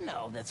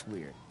 No, that's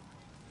weird.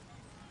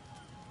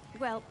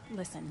 Well,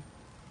 listen.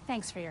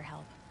 Thanks for your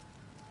help.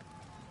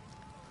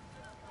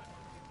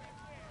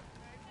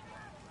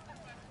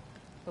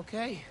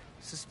 Okay,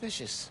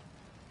 suspicious.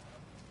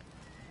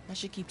 I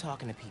should keep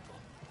talking to people.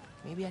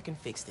 Maybe I can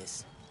fix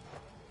this.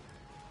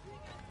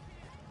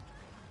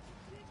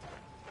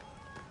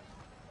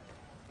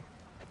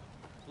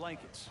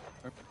 Blankets.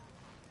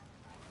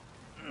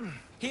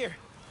 Here,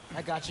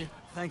 I got you.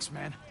 Thanks,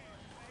 man.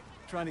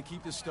 Trying to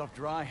keep this stuff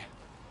dry.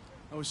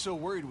 I was so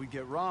worried we'd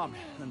get robbed,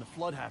 then the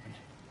flood happened.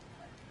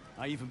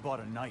 I even bought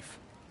a knife.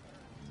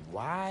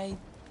 Why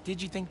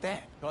did you think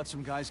that? Caught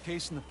some guys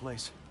casing the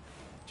place.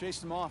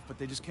 Chased them off, but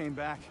they just came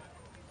back.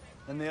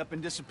 Then they up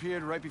and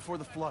disappeared right before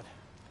the flood.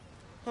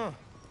 Huh.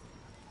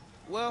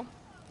 Well,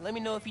 let me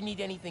know if you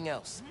need anything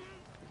else.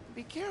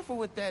 Be careful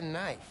with that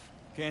knife.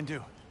 Can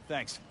do.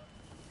 Thanks.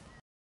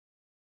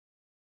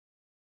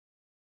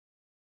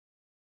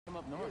 Come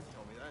up north.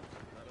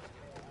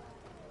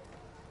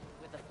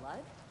 With the flood?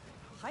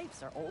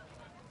 Pipes are old.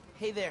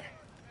 Hey there.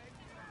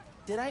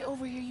 Did I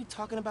overhear you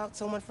talking about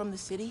someone from the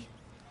city?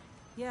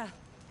 Yeah.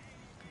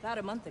 About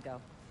a month ago.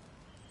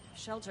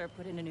 Shelter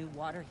put in a new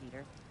water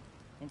heater.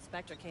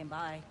 Inspector came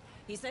by.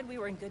 He said we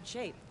were in good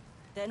shape.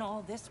 Then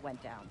all this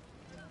went down.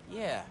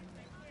 Yeah.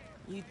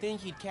 You'd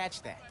think you'd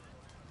catch that.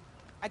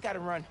 I gotta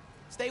run.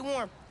 Stay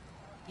warm.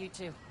 You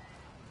too.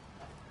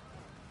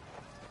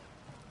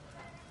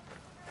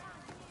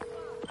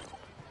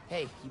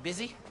 Hey, you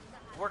busy?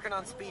 Working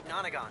on Speed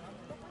Nonagon.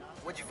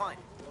 What'd you find?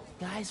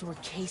 Guys were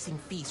chasing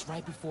Feast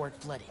right before it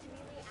flooded.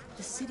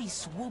 The city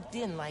swooped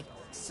in like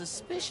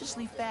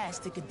suspiciously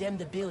fast to condemn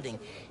the building,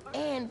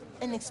 and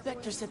an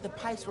inspector said the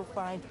pipes were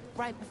fine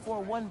right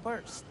before one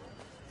burst.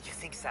 You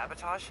think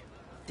sabotage?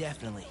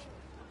 Definitely.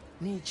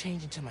 Need to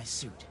change into my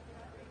suit.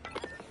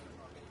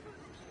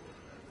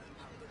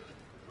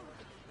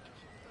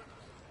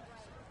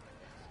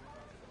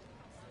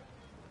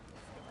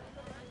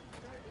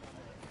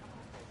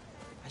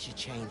 I should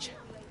change.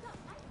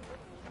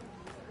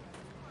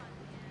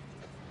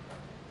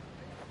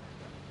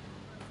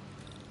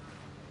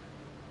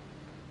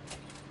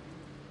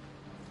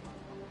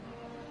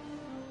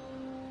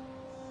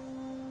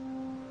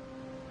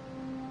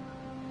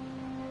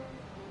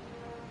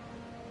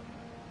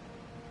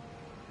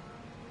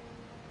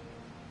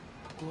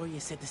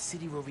 Gloria said the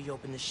city will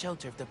reopen the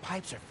shelter if the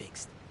pipes are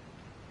fixed.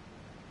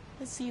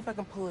 Let's see if I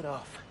can pull it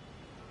off.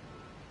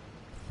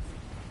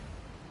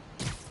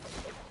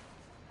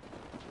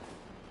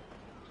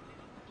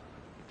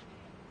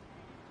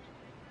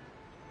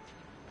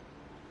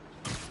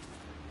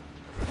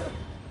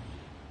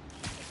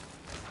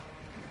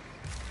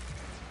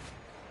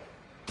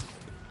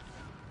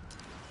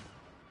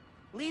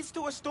 Leads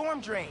to a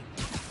storm drain.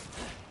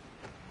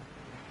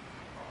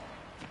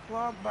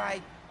 Clogged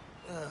by,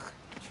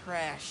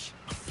 trash.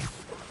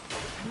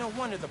 No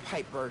wonder the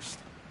pipe burst.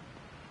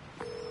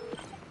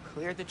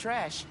 Cleared the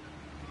trash.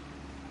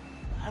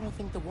 I don't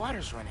think the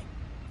water's running.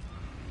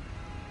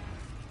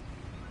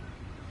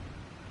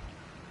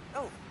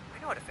 Oh,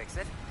 I know how to fix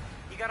it.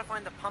 You gotta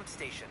find the pump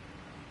station.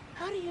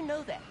 How do you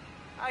know that?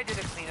 I did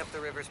a Clean Up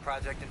the Rivers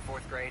project in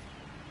 4th grade.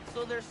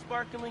 So they're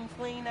sparkling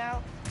clean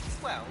now?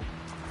 Well,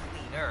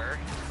 cleaner.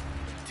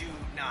 Do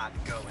not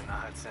go in the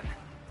Hudson.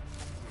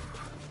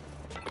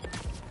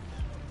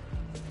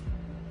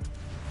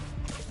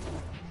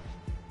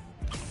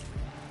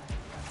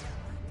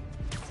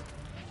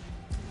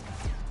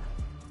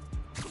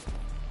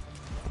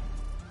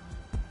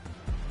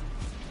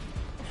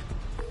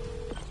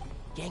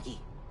 Ganke.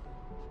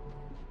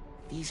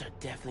 These are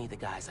definitely the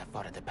guys I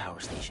fought at the power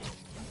station.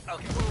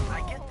 Okay,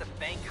 I get the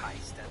bank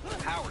heist at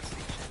the power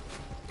station,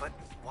 but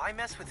why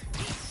mess with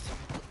Feast?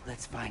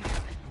 Let's find out.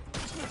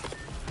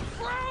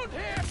 Round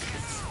here!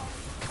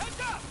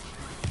 Heads up!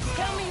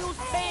 Tell me who's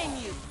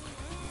paying you!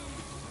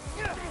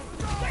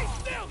 Stay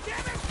still,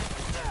 damn it!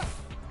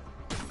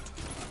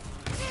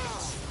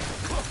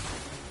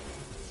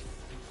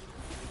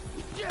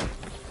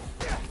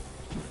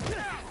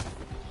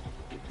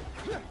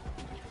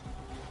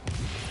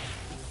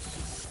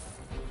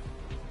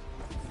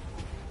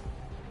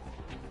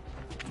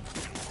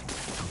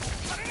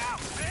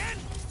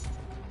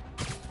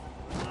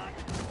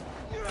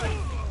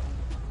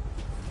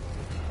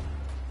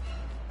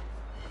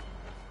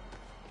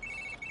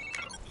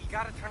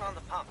 Gotta turn on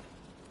the pump.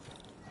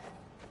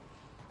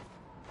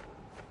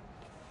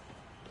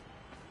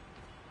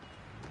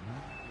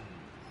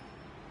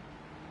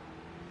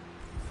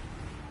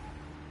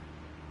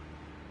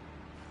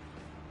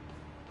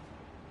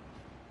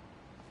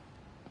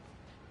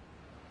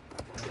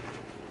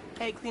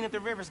 Hey, Clean Up the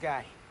Rivers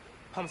guy.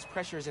 Pump's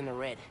pressure is in the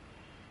red.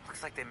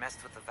 Looks like they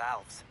messed with the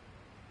valves.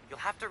 You'll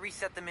have to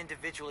reset them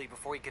individually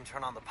before you can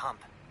turn on the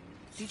pump.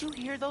 Did you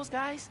hear those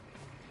guys?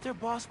 Their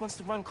boss wants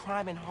to run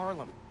crime in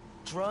Harlem.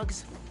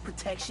 Drugs,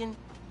 protection.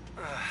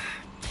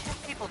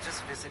 Can't people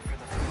just visit for the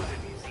food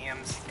and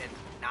museums and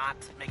not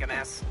make a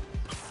mess?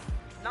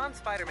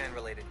 Non-Spider-Man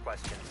related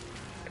question.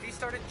 Have you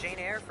started Jane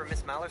Eyre for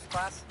Miss Maller's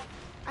class?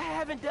 I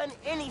haven't done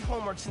any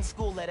homework since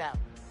school let out.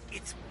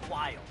 It's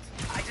wild.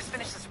 I just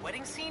finished this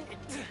wedding scene.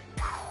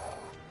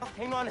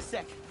 Hang on a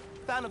sec.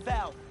 Found a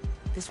valve.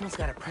 This one's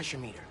got a pressure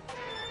meter.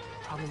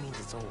 Probably means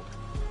it's old.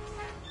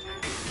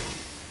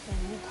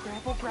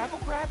 Oh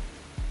crap.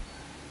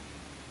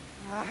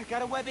 I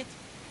gotta web it.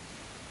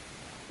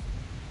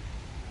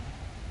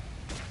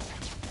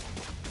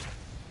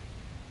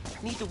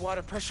 Need the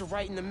water pressure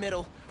right in the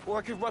middle, or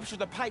it could rupture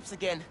the pipes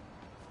again.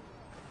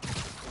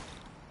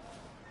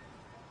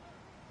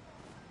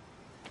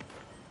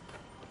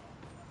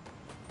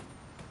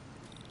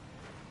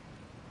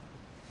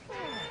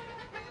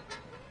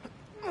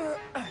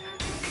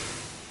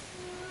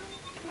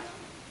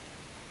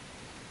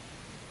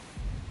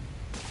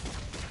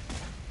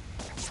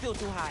 Still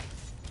too high.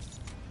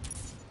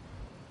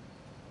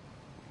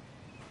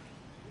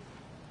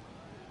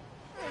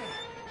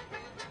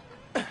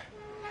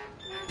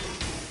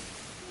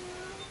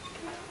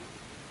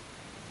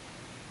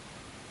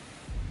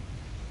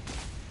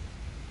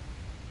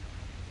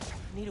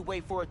 Need to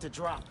wait for it to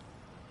drop.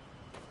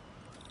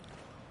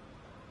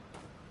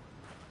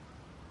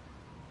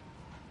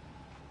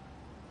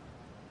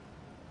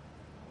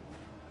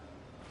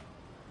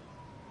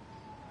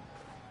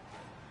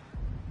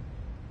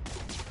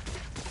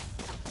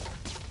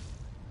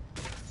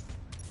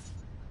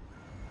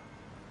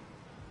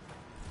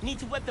 Need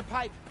to wet the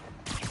pipe.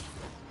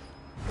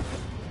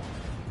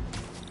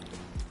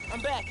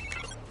 I'm back.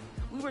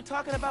 We were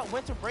talking about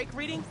winter break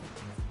reading?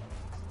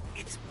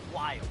 It's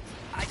wild.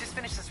 I just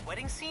finished this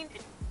wedding scene.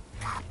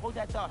 Hold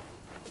that thought.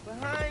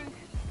 Behind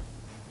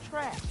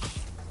trash.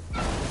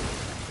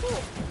 Ooh.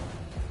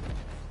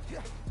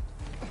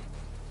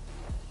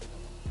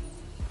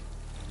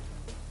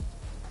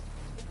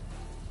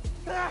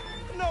 Ah,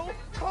 no,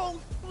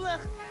 cold. Blech.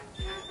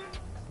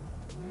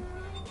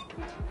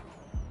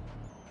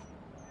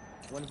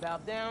 One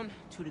valve down,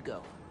 2 to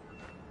go.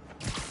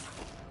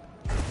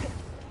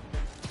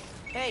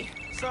 Hey,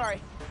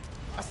 sorry.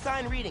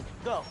 Assign reading.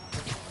 Go.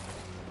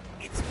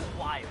 It's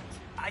wild.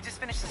 I just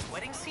finished this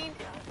wedding scene.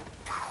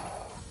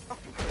 I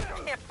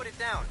can't put it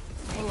down.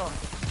 Hang on.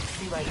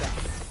 Be right back.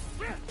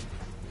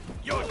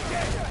 You're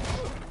dead!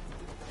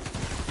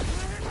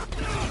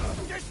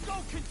 This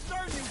don't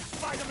concern you,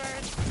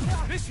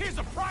 Spider-Man! This here's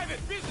a private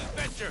business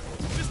venture!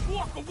 Just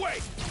walk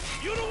away!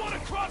 You don't want to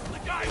cross the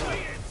guy we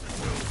answer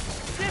to!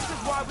 This is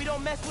why we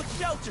don't mess with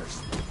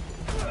shelters!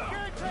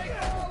 You're taking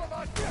all of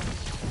us!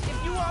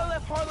 If you all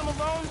left Harlem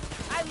alone,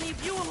 I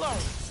leave you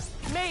alone.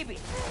 Maybe.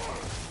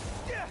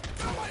 Yeah,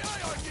 got my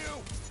eye on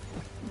you!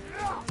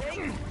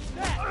 Take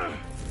that.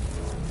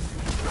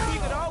 You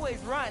could always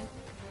run.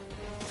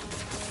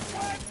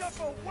 What's up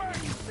away?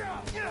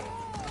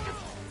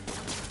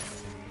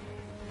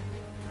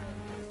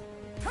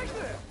 Take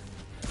this!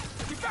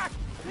 Get back!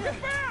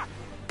 Get back!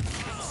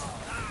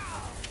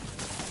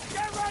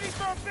 Get ready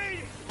for a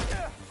beating!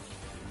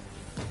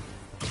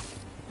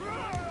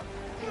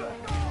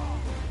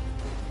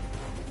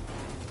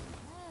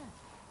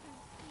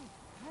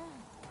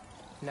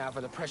 Now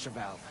for the pressure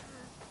valve.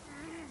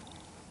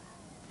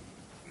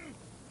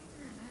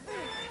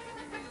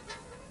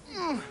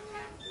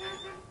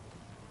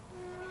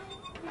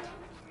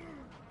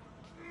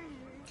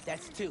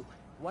 That's 2.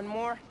 One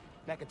more,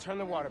 and I can turn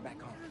the water back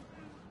on.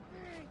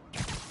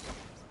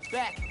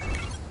 Back.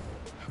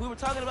 We were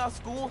talking about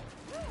school.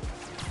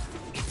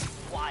 It's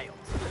wild.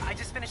 I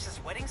just finished this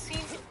wedding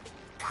scene.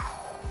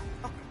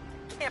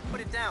 Can't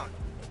put it down.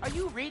 Are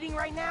you reading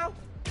right now?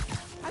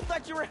 I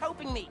thought you were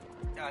helping me.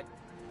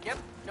 Yep.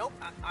 Nope.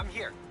 I'm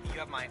here. You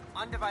have my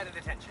undivided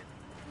attention.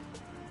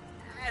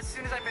 As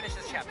soon as I finish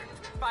this chapter.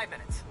 5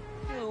 minutes.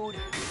 Dude.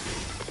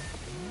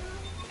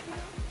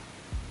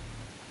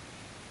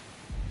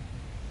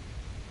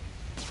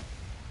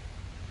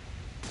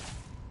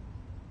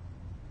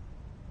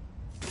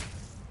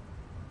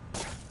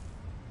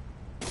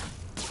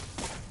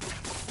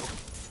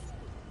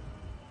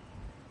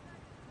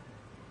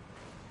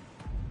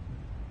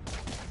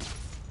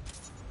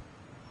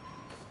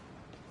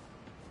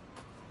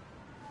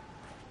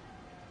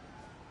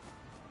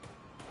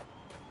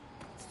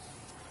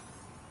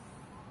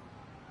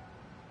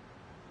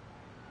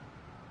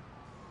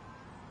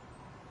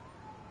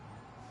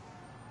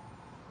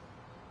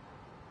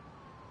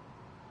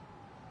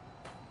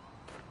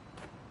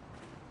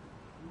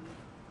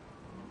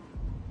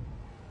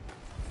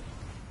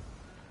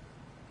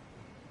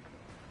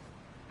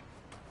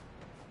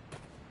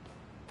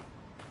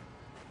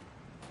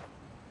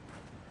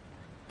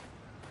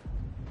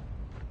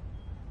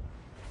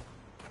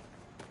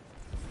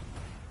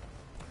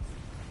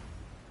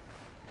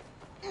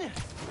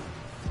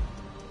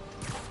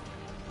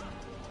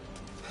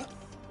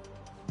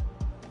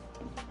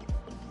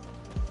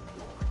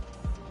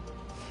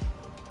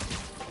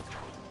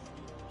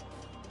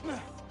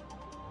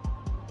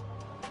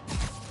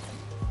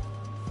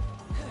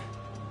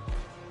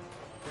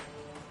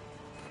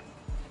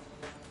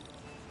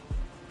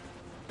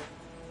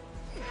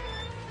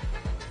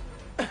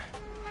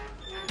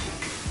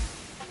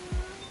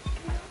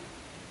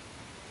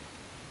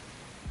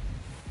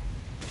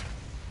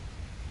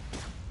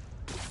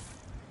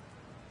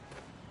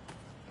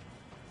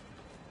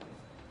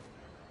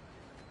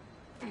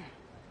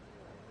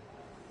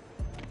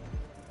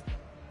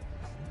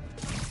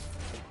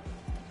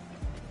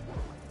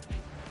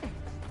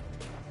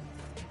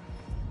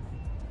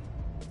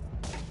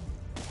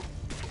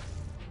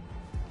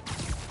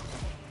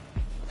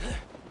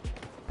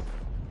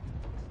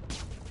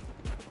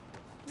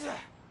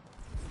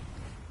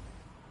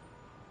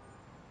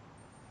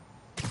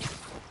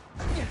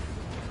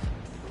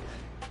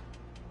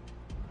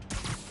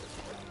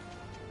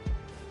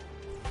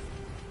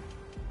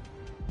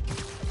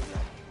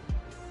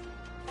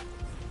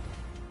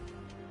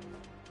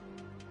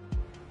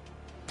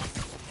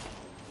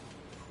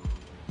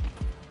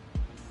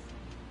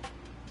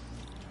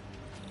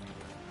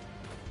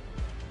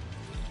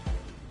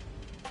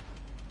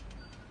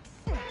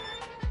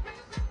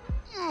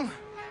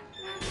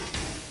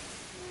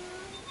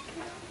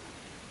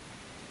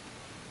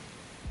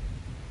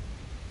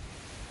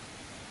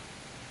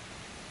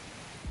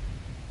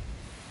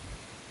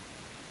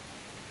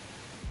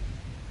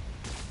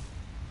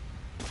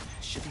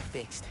 Should be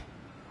fixed.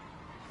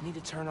 I need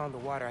to turn on the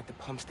water at the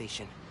pump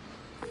station.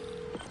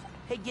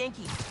 Hey,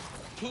 Genki,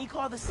 can you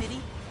call the city?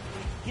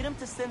 Get them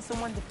to send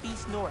someone to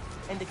Feast North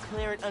and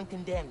declare it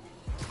uncondemned.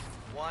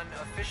 One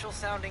official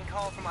sounding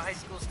call from a high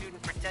school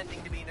student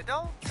pretending to be an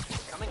adult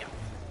coming up.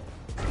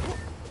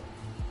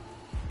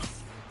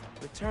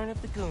 Return of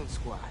the Goon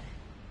Squad.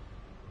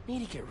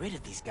 Need to get rid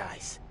of these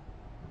guys.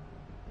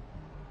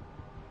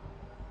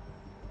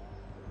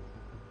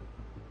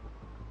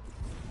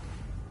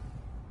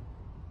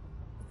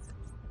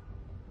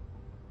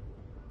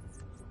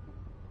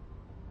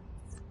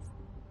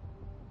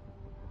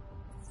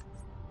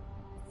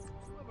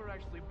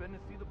 Actually been to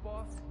see the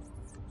boss?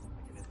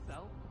 Like in his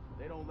cell?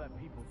 They don't let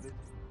people visit.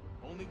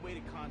 Only way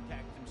to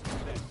contact him is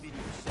through that video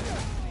set.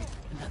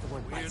 Another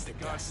one Weird bites the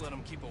the guards dust. let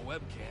him keep a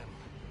webcam.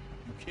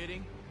 You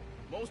kidding?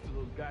 Most of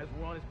those guys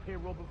were on his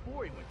payroll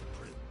before he went to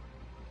prison.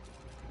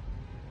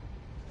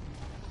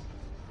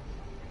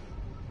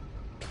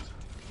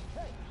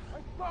 Hey,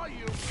 I saw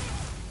you!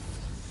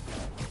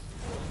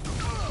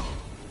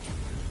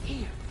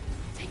 Here,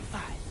 take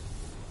 5.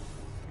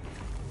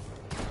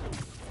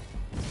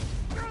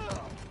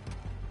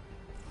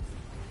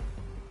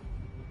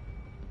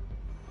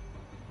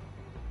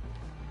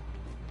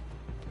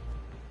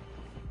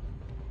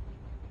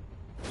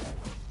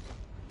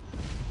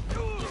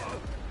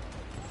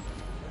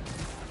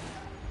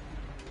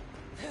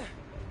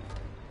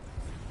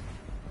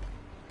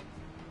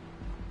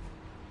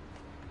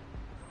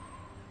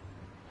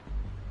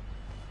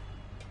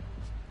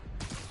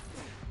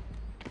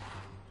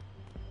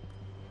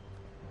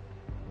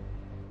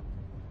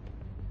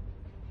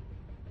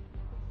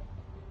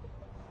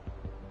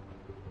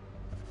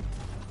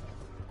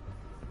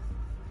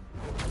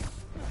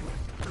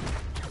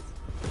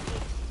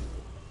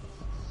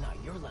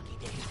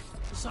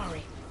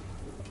 Sorry.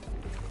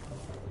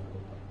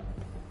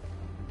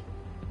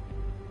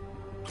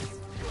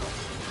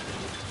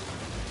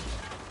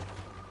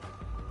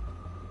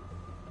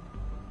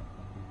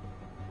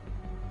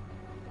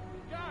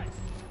 Guys,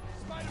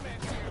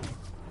 Spider-Man's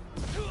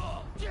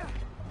here.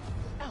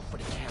 Out for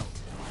the count.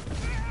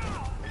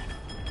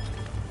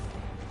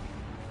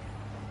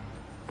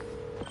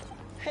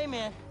 Hey,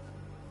 man.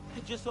 I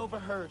just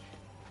overheard.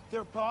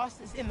 Their boss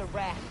is in the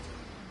raft.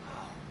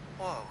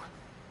 Whoa.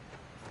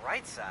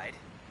 Right side?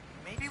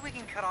 Maybe we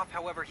can cut off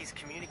however he's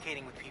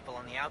communicating with people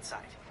on the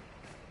outside.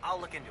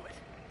 I'll look into it.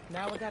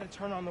 Now I gotta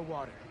turn on the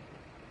water.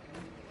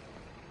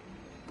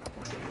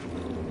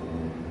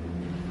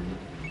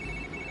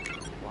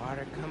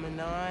 Water coming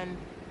on.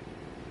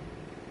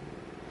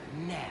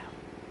 Now.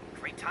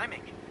 Great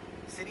timing.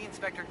 City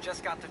Inspector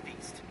just got to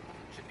Feast.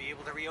 Should be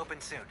able to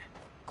reopen soon.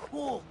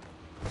 Cool.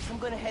 I'm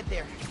gonna head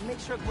there. Make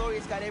sure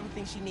Gloria's got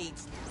everything she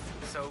needs.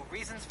 So,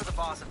 reasons for the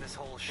boss of this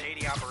whole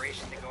shady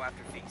operation to go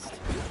after Feast.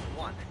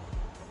 1.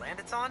 The land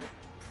it's on?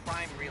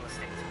 Prime real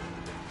estate.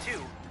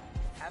 2.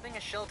 Having a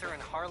shelter in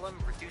Harlem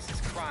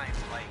reduces crime,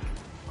 like,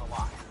 a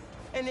lot.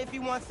 And if he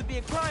wants to be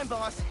a crime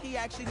boss, he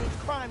actually needs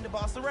crime to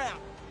boss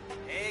around.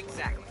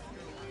 Exactly.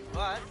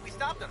 But we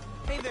stopped him.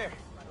 Hey there.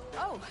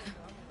 Oh,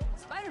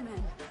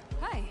 Spider-Man.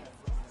 Hi.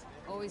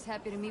 Always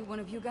happy to meet one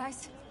of you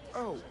guys.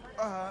 Oh,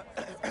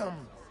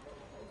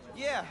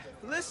 yeah,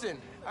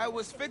 listen, I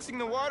was fixing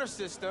the water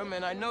system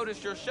and I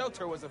noticed your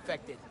shelter was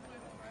affected.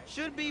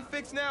 Should be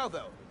fixed now,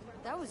 though.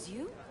 That was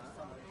you?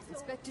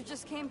 Inspector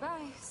just came by,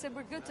 said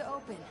we're good to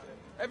open.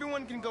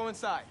 Everyone can go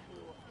inside.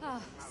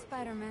 Ah,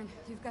 Spider-Man,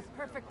 you've got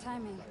perfect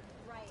timing.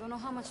 Don't know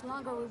how much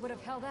longer we would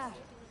have held out.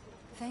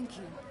 Thank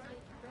you.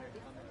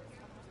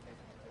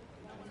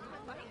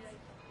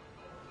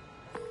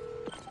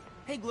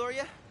 Hey,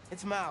 Gloria,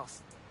 it's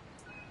Miles.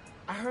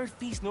 I heard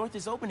Feast North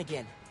is open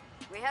again.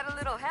 We had a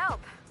little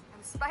help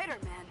from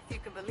Spider-Man, if you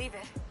can believe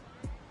it.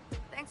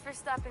 Thanks for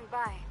stopping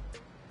by.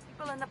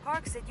 People in the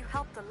park said you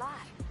helped a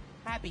lot.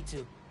 Happy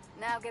to.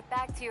 Now get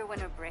back to your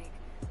winter break.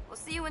 We'll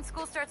see you when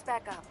school starts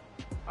back up.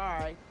 All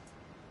right.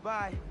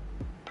 Bye.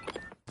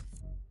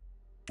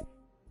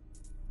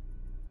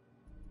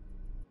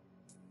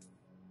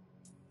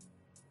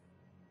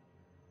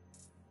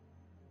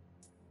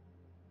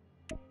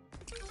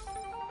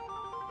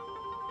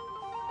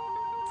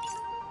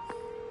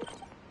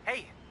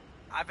 Hey,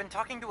 I've been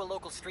talking to a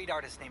local street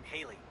artist named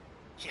Haley.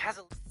 She has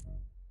a...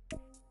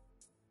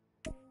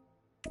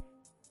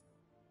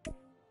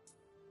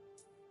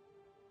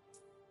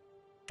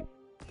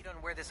 lead on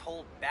where this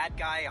whole bad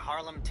guy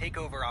Harlem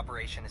takeover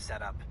operation is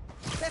set up.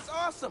 That's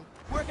awesome!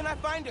 Where can I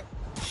find her?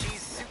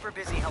 She's super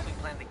busy helping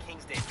plan the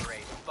King's Day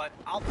parade, but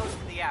I'll post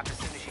in the app as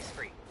soon as she's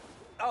free.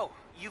 Oh,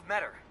 you've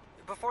met her.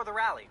 Before the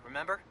rally,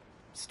 remember?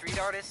 Street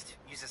artist,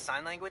 uses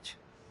sign language.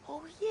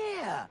 Oh,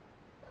 yeah.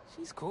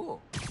 She's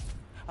cool.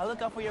 I'll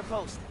look out for your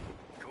post.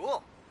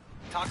 Cool.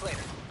 Talk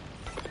later.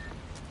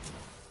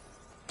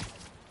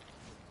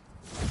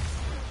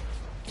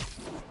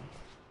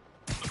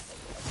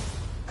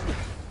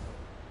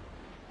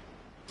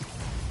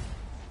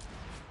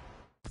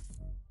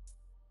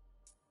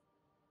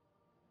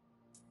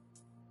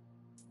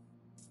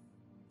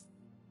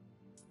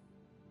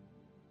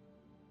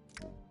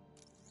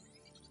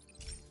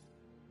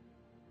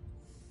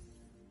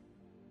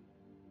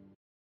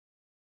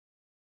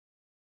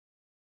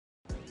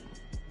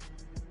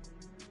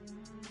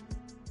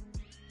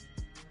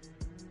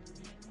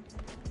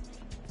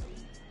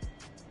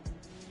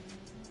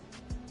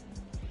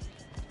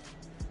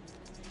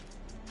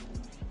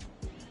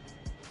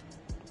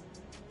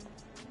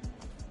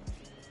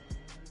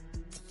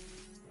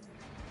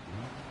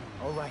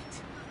 All right.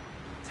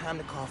 Time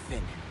to call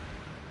Finn.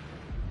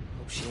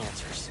 Hope she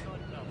answers.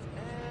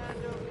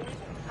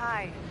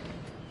 Hi,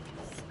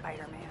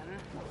 Spider-Man.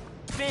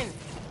 Finn!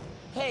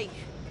 Hey,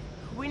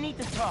 we need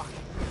to talk.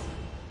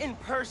 In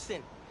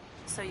person.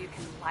 So you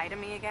can lie to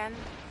me again?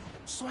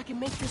 So I can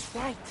make this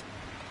right.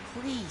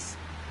 Please.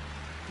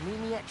 Meet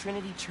me at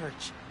Trinity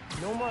Church.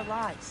 No more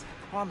lies.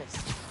 Promise.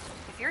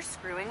 If you're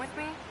screwing with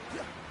me...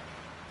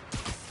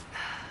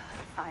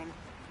 Fine.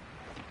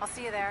 I'll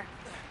see you there.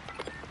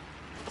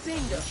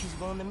 Bingo! She's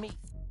willing to meet.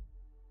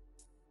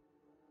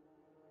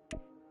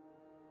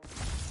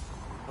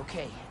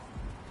 Okay.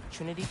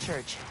 Trinity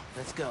Church.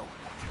 Let's go.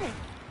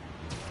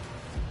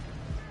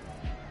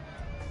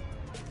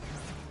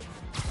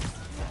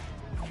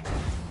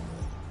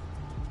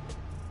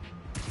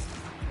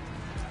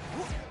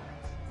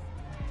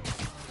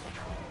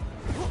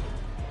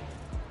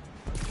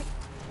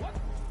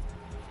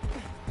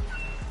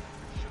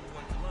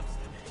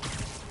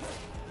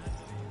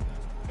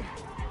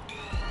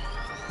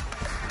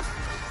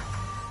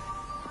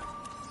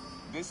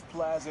 This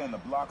plaza and the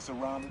blocks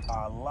around it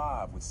are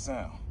alive with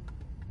sound.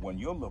 One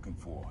you're looking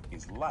for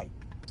is light,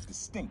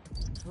 distinct.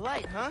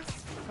 Light, huh?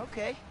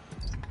 Okay.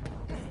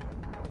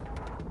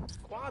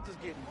 Quads is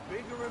getting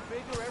bigger and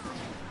bigger every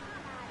year.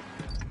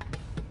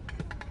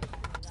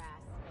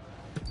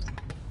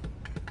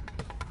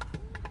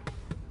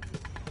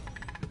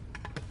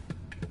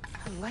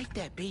 like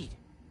that beat.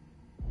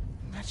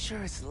 I'm not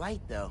sure it's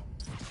light, though.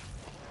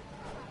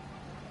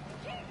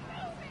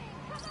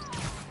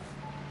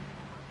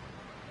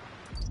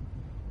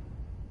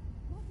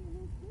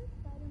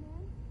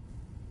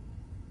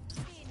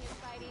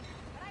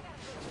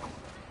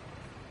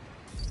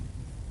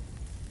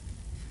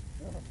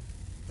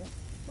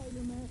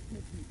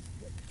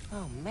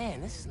 Oh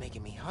man, this is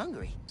making me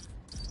hungry.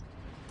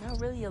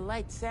 Not really a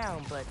light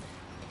sound, but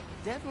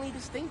definitely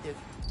distinctive.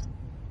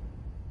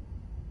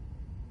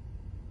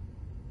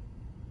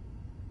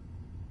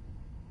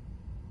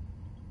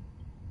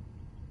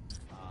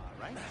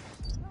 Alright.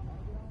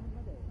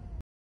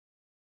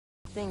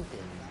 Distinctive.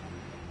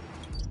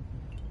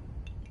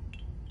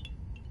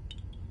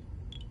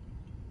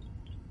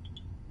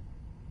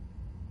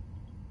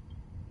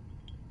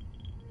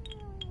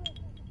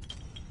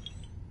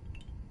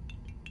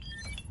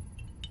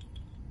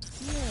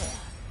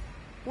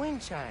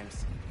 Wind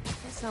chimes.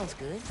 That sounds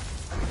good.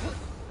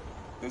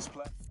 This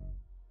place.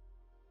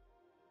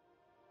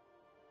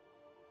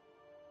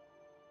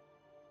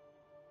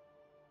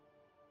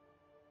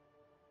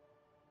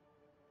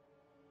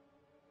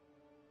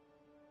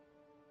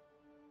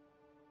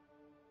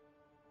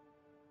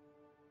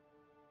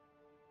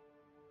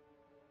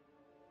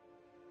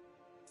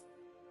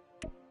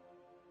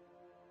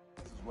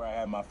 This is where I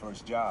had my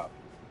first job.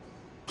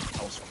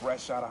 I was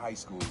fresh out of high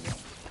school then.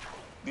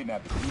 Didn't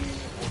have the gear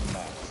or the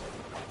mask.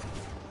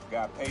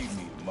 Guy paid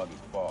me to mug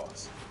his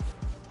boss.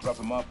 Rough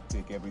him up,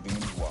 take everything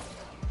in his wallet.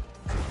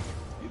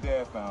 Your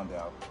dad found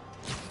out.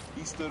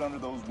 He stood under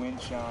those wind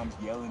chimes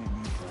yelling at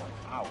me for an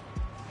hour.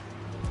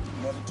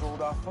 He never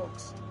told our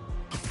folks.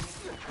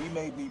 He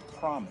made me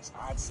promise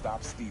I'd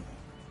stop stealing.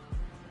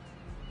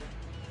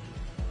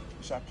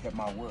 Wish I kept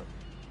my word.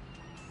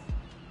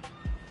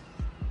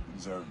 You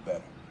deserve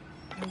better.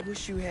 I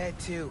wish you had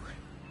too.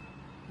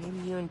 Maybe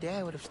you and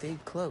Dad would have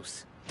stayed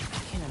close. I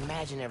can't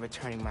imagine ever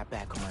turning my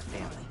back on my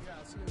family. Yeah,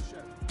 I'll see you in the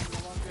shed. It's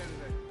been a long day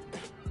today.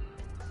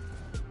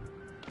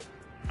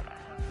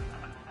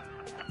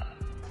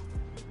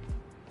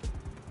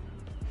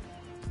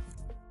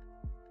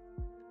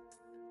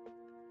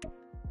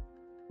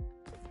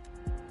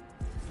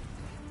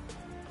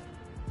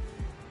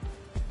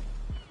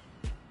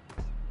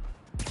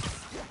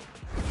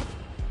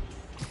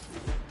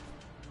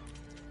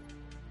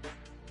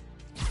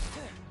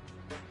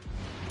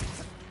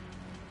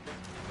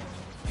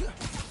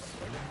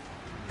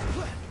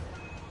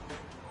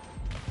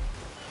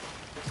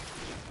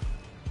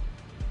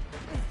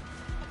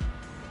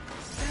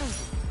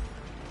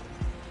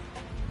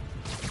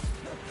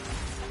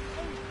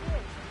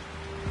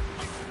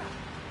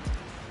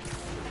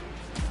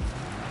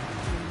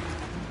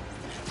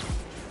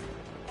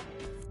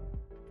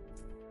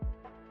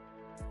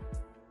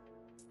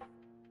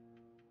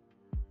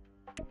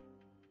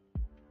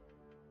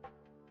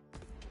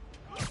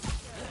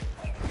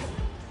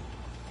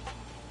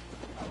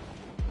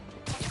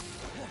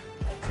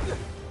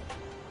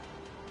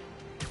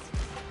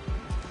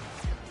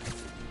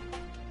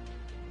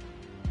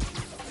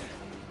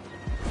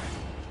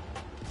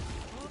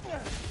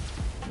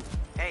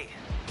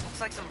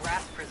 Looks like some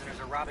RAS prisoners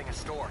are robbing a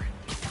store.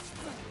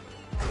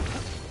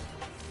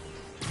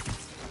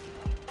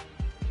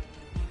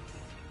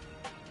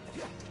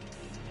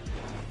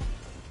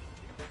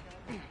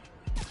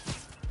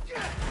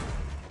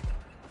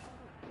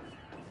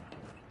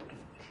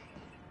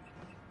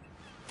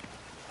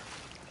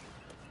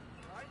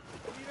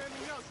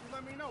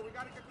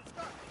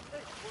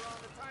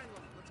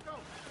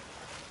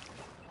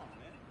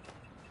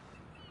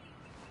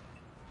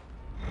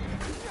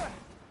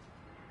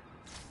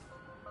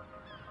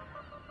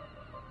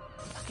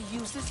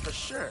 Use this for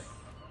sure.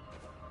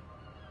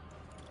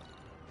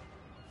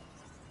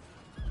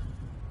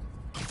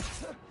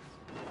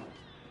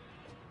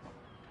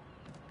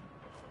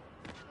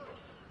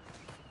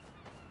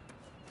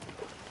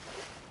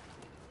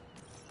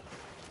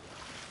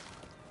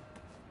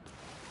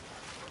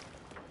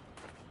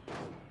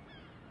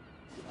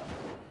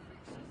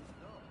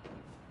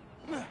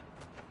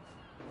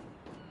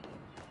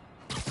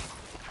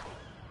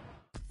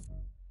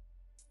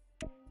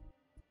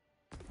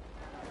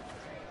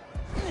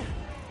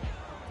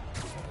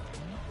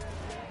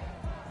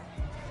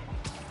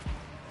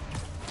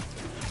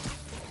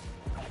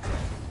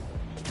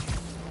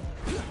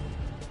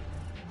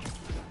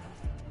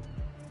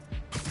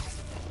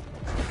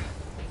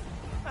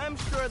 I'm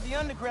sure the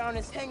underground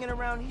is hanging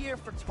around here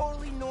for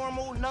totally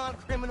normal,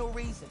 non-criminal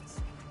reasons.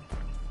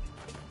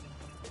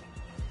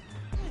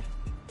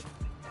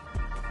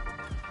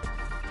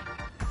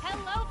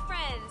 Hello,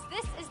 friends.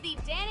 This is the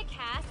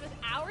Danicast with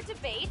our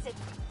debate.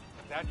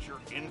 That's your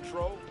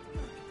intro?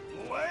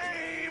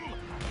 Lame!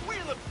 We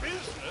in the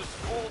business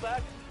call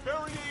that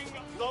burying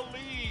the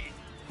lead.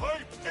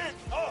 Pipe it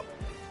up!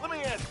 Let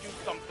me ask you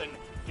something,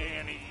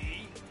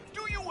 Danny.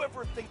 Do you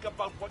ever think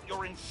about what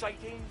you're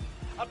inciting?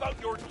 About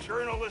your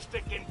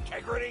journalistic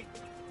integrity?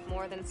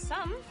 More than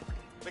some.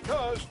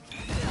 Because...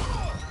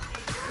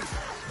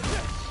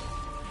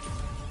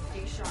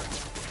 Stay sharp.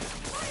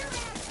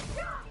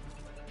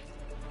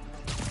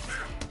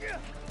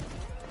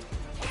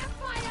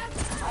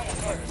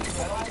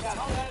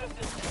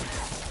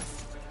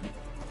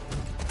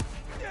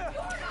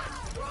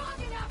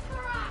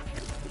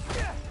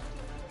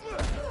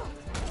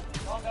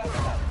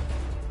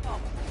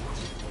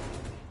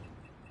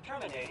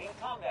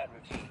 combat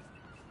routine.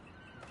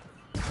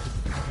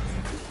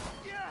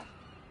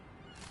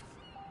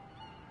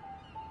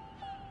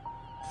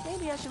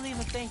 Maybe I should leave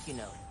a thank you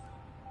note.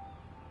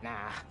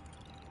 Nah.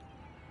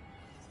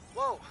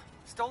 Whoa!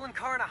 Stolen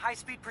car in a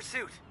high-speed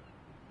pursuit.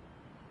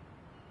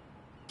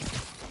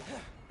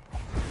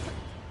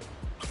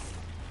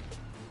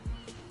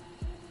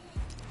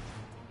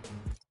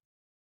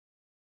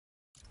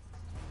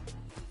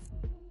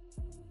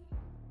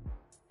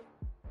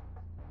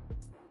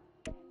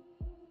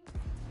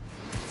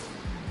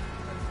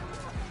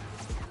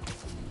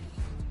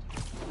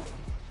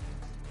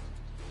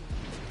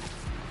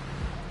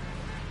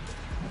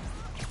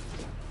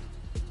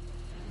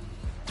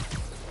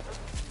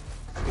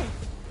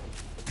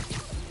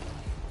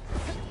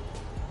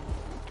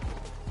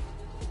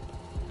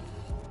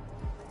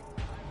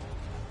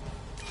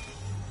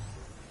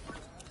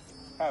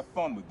 Have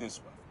fun with this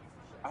one.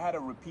 I had a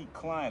repeat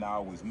client I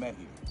always met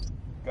here.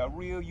 Got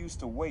real used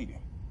to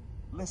waiting,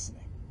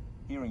 listening,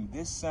 hearing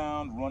this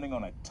sound running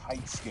on a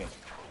tight schedule.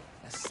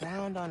 A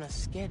sound on a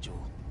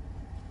schedule?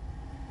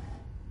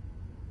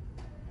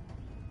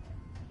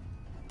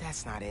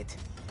 That's not it.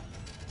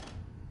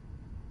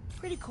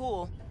 Pretty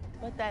cool,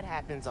 but that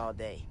happens all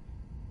day.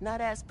 Not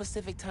at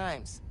specific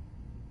times.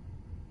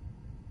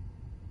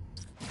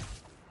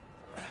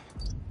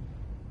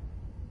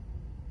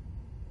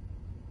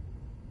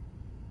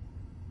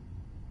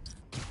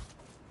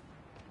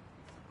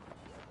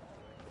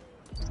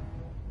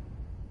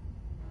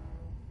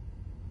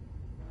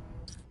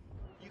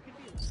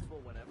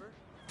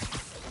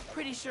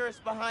 Pretty sure it's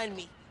behind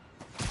me.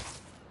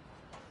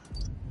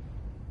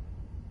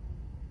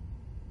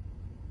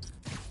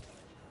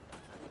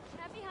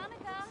 Happy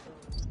Hanukkah.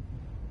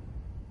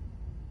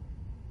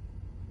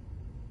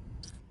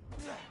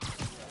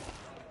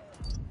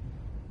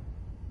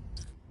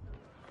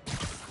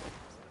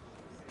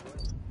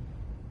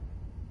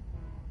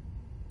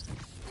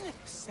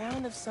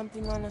 Sound of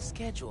something on a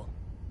schedule.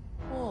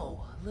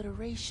 Whoa,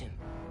 alliteration.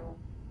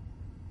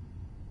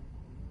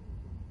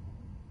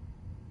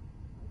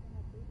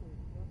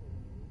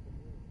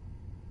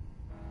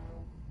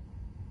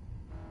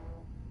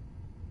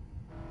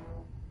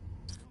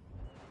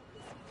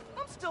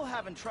 Still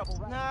having trouble,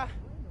 right? Nah,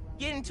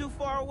 getting too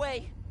far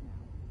away.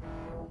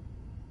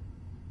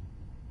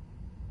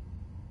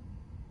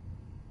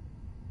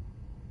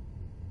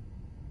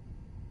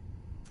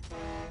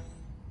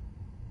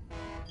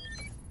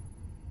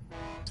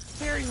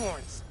 Fairy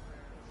horns.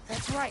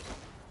 That's right.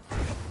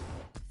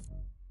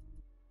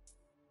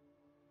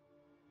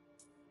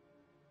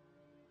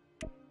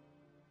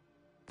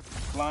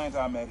 Client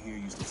I met here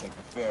used to take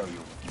the ferry over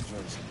from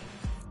Jersey.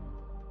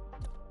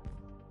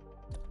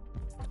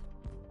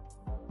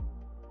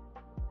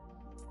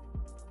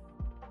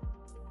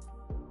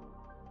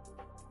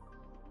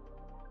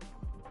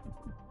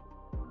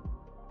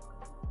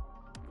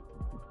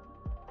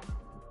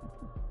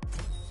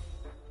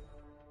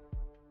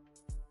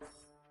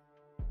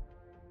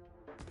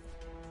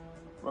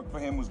 Work for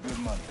him was good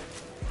money.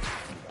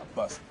 He got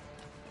busted.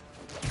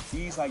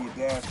 He's how your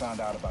dad found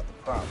out about the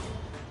problem.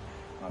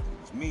 Not that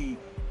it was me,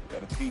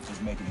 that a thief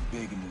was making it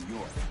big in New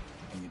York,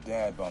 and your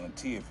dad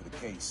volunteered for the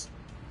case.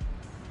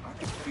 I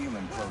could feel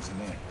him closing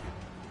in.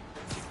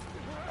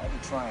 I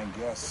had to try and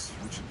guess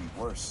which would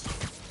be worse.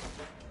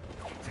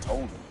 I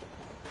told him,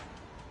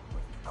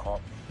 but he caught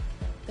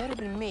me. That'd have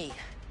been me.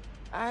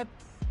 I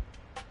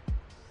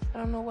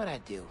don't know what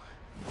I'd do.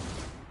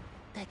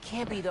 That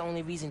can't be the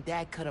only reason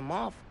Dad cut him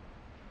off.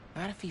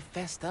 Not if he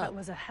fessed up. That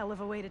was a hell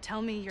of a way to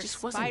tell me you're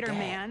Just wasn't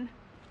Spider-Man.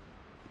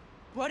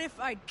 What if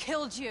I'd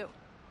killed you?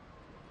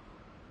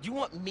 You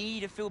want me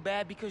to feel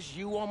bad because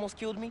you almost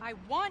killed me? I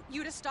want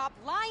you to stop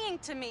lying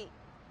to me.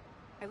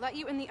 I let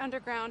you in the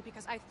underground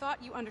because I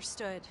thought you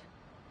understood.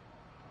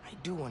 I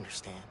do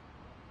understand.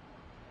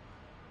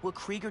 What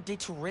Krieger did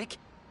to Rick?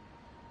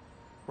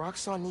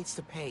 Roxxon needs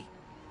to pay.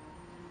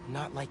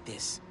 Not like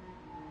this.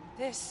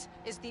 This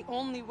is the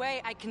only way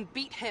I can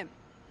beat him.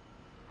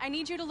 I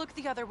need you to look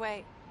the other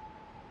way.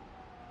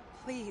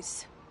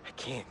 Please. I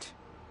can't.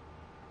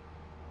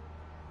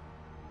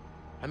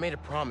 I made a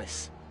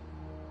promise.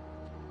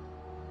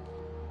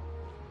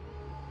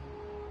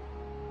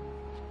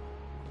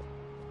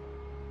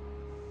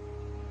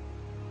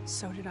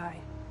 So did I.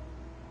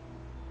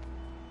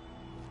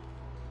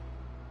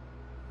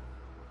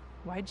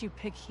 Why'd you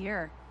pick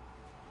here?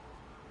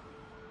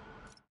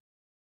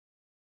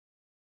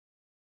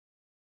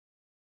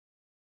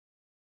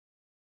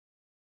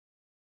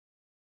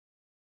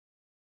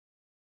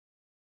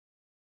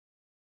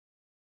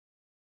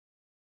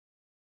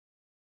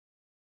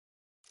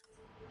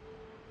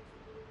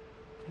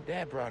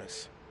 Dad brought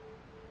us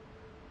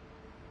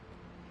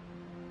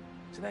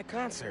to that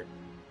concert.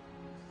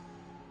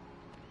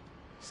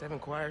 7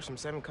 choirs from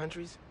 7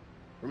 countries.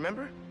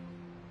 Remember?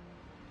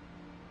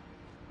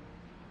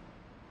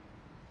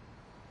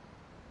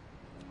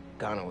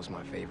 Ghana was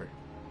my favorite.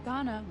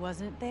 Ghana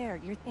wasn't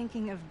there. You're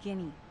thinking of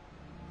Guinea.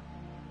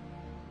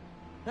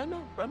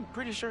 No, I'm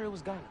pretty sure it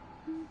was Ghana.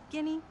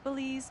 Guinea,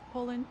 Belize,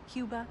 Poland,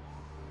 Cuba.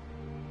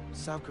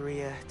 South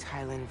Korea,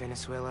 Thailand,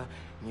 Venezuela.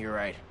 You're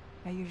right.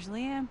 I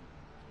usually am.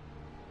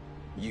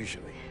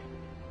 Usually.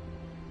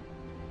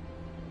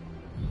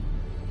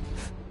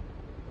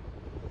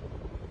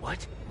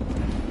 What?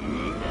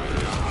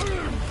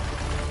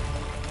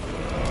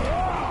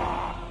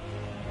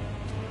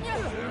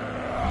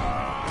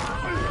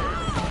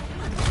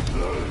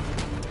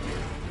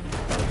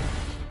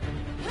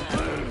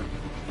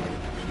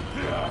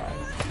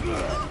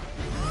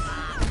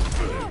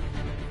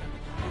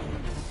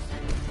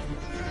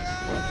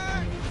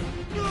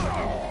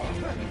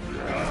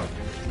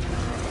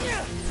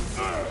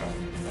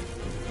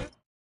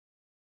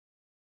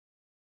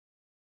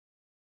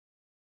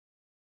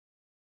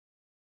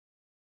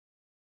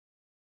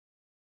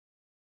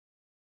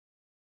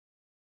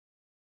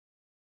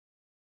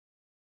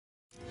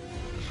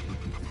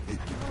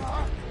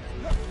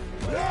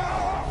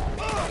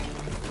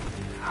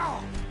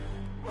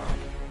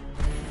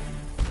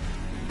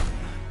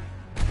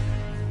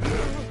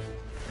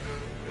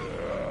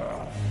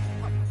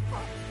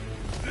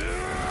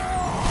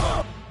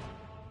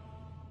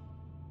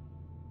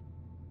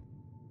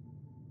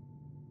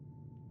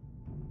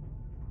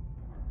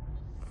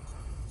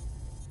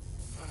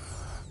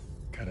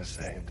 Gotta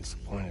say, I'm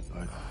disappointed,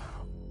 bud.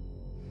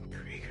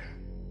 Krieger.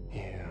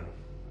 Yeah.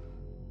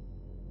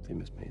 See,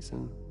 Miss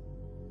Mason?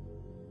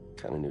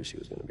 Kinda knew she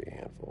was gonna be a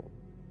handful.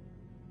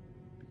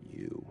 But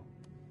you...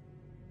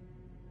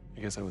 I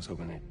guess I was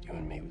hoping that you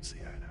and me would see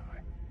eye to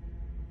eye.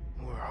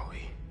 Where are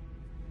we?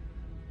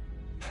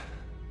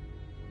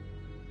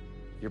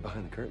 You're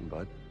behind the curtain,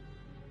 bud.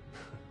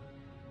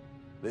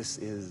 This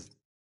is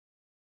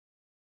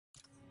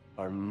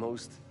our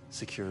most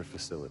secure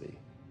facility.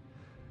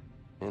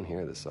 And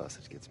here the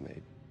sausage gets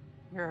made.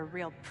 You're a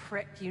real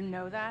prick, you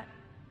know that?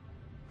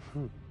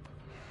 You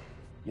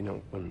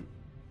know, when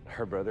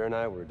her brother and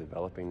I were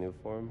developing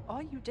Nuform,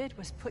 All you did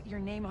was put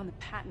your name on the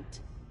patent.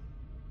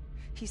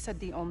 He said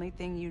the only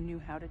thing you knew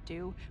how to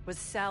do was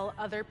sell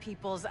other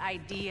people's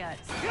ideas.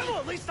 Yeah, well,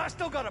 at least I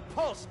still got a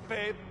pulse,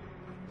 babe.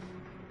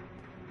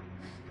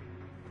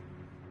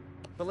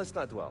 but let's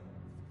not dwell,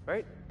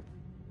 right?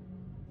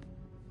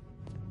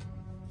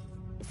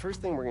 The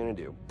first thing we're gonna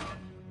do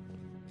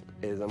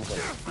is I'm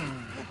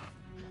gonna...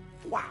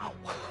 Wow!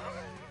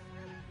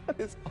 That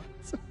is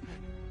awesome.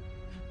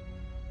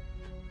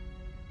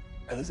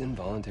 Are those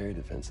involuntary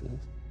defenses?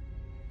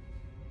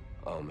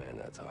 Oh man,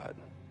 that's hot.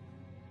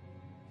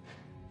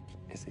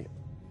 You see,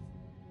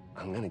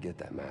 I'm gonna get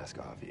that mask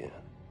off you.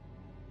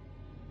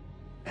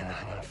 And then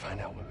I'm gonna find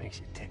out what makes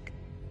you tick.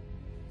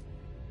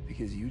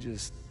 Because you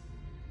just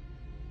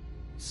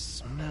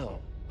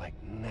smell like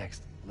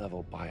next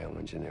level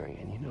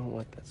bioengineering. And you know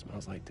what that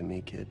smells like to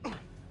me, kid?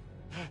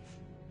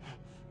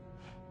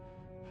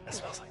 That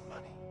smells like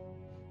money.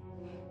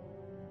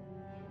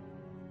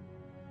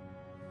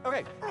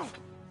 Okay,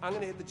 I'm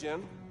gonna hit the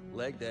gym.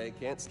 Leg day,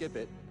 can't skip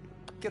it.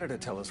 Get her to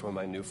tell us where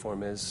my new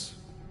form is.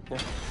 Yeah.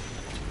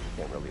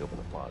 Can't really open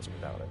the plaza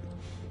without it.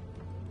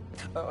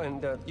 Oh,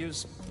 and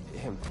use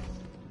him.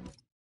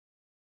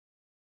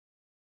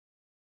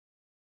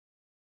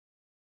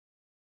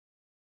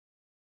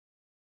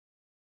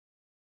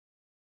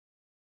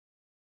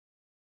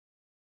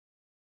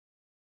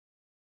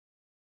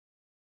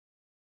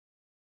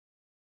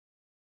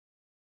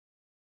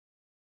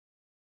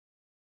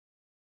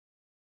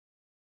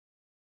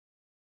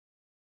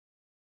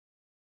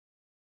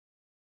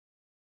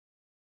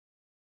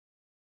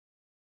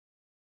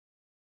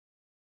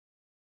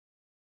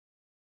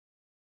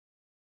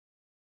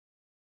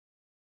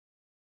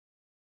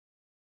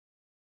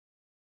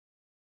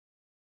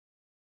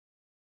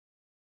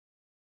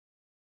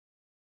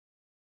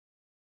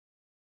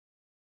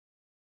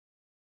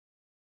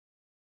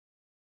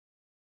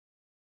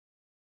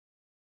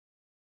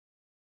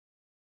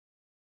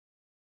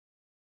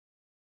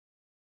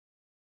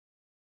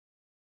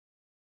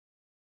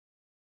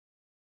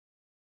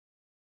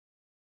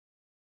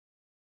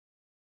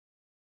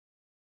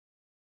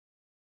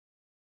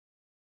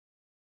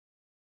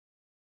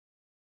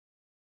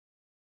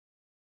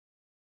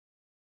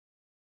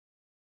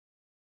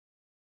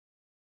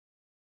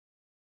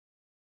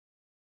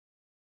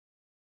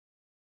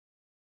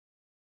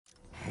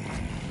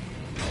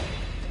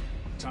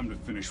 Time to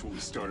finish what we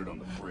started on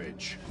the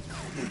bridge.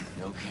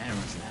 No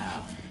cameras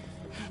now.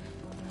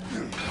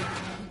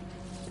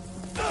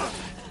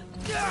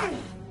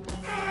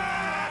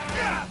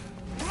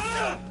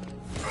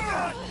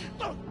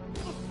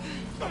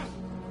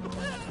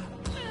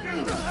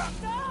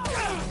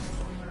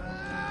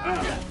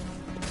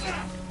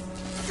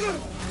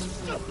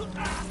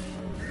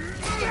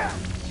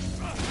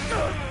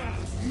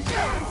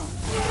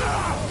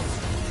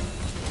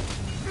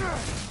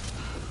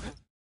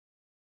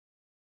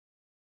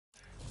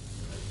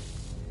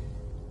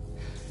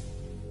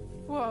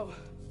 Whoa.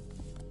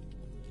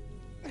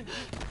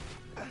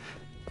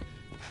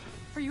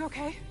 Are you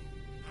okay?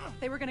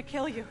 They were gonna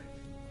kill you.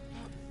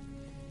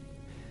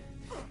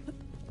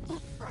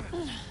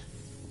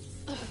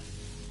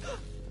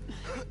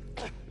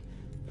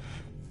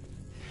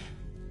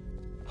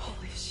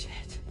 Holy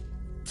shit.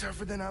 Tough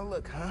tougher than I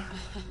look, huh?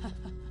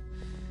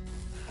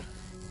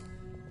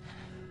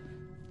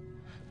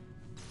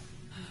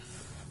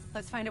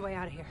 Let's find a way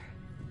out of here.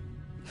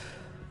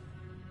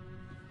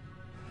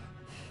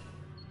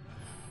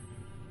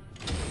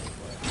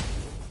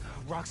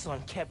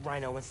 Roxxon kept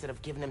Rhino instead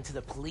of giving him to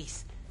the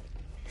police.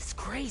 It's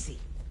crazy.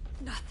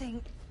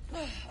 Nothing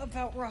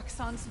about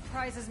Roxxon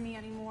surprises me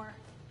anymore.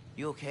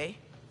 You okay?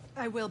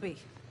 I will be,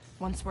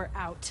 once we're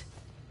out.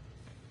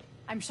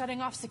 I'm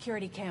shutting off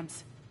security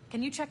cams.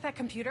 Can you check that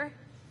computer?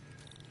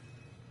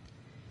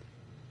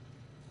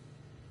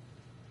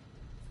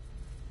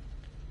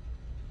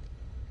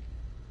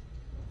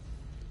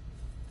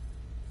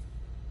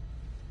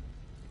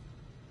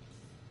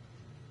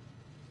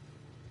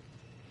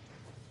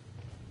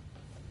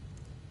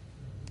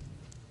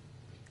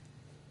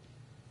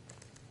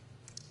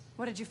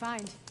 What did you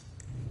find?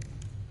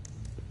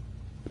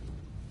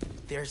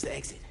 There's the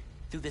exit.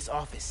 Through this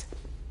office.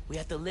 We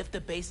have to lift the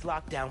base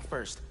lockdown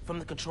first, from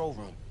the control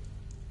room.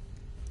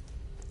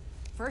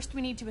 First,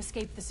 we need to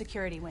escape the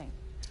security wing.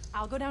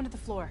 I'll go down to the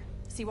floor,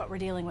 see what we're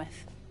dealing with.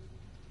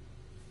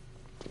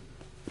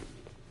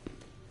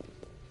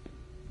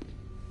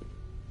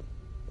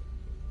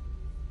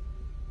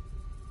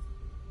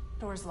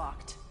 Door's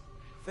locked.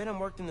 Venom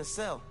worked in the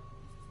cell.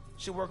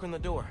 Should work on the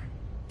door.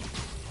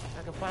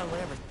 I can find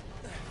whatever.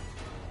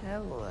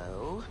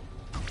 Hello?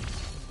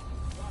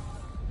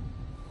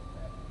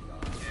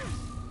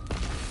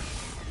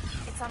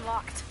 It's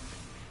unlocked.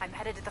 I'm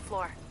headed to the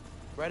floor.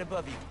 Right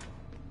above you.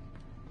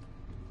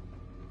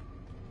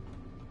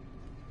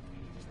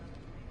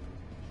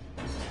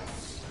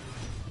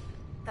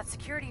 That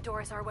security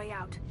door is our way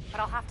out, but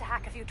I'll have to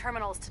hack a few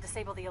terminals to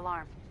disable the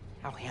alarm.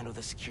 I'll handle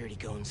the security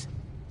goons.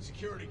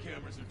 Security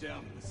cameras are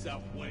down in the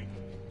south wing.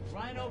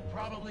 Rhino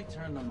probably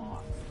turned them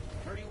off.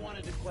 Heard he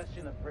wanted to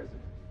question the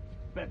prisoner.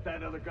 Bet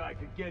that other guy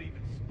could get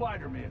even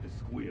Spider-Man to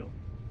squeal.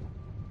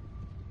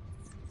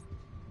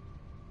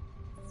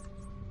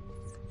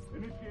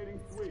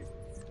 Initiating sweep.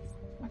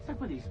 What's up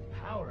with these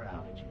power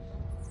outages?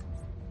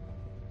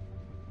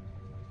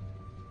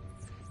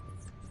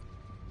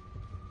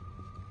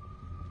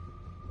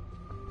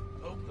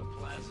 Hope the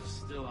plaza's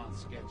still on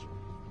schedule.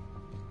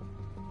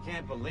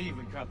 Can't believe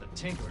we caught the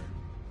Tinkerer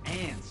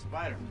and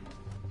Spider-Man.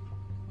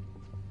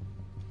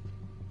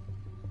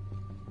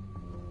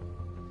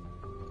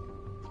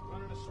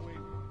 Running a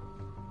sweep.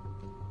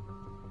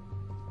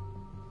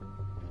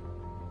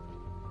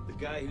 The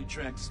guy who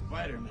tracks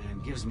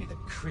Spider-Man gives me the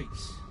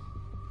creeps.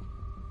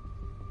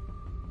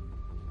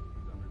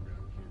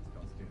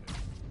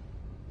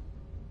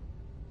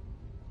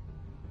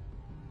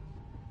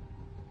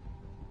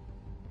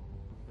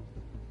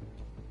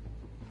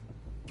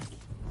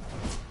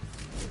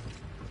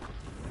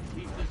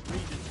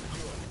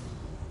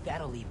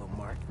 That'll leave a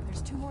mark.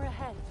 There's 2 more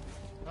ahead.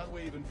 How'd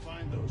we even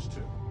find those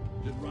 2?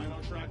 Did Rhino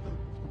track them?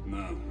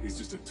 No, he's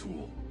just a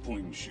tool.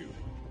 Point and shoot.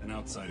 An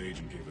outside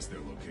agent gave us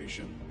their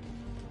location.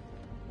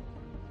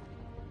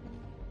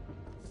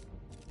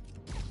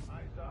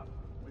 Eyes up.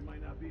 We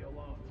might not be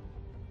alone.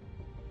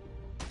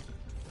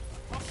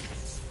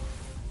 Teams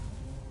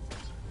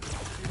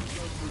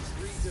go through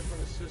 3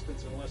 different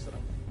assistants in less than a...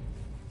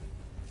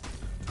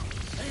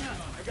 Hang on,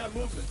 I got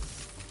movement.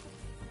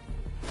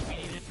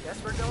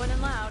 Guess we're going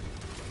in loud.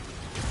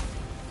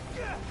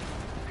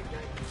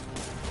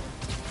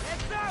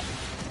 Heads up!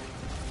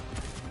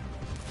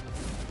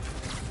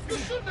 You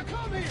shouldn't have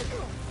come here!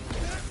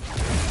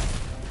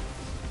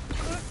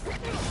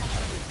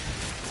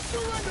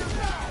 Surrender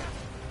now!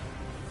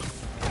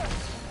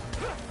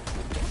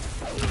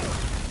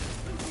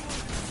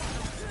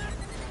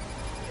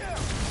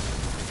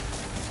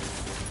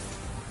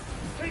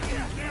 Take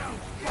him down,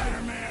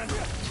 Spider-Man!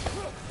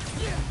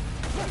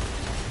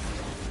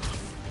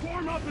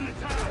 Form up in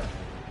attack!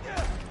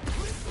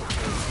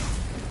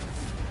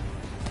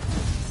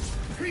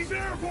 He's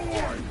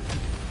airborne!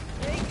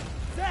 Take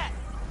that!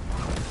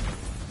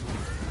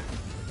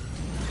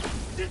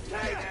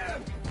 Detain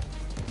him!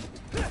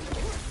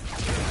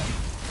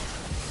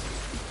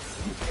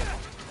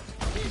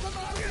 Keep him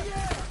out of the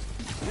air!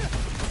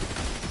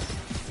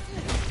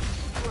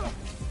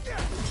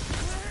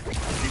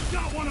 He's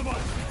not one of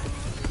us!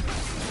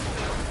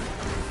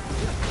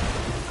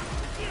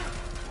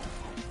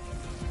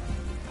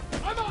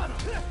 I'm on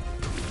him!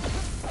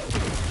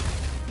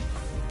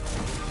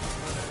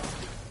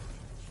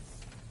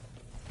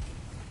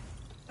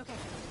 Okay,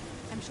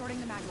 I'm shorting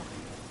the mag lock.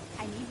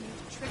 I need you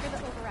to trigger the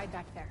override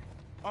back there.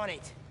 On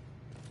it.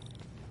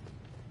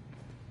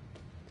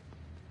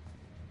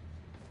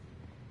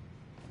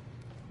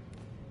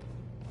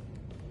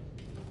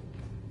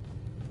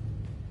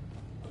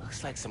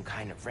 Looks like some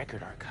kind of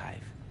record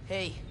archive.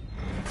 Hey,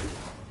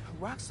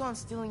 Roxxon's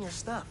stealing your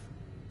stuff.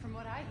 From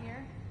what I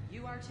hear,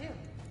 you are too.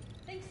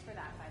 Thanks for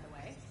that, by the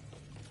way.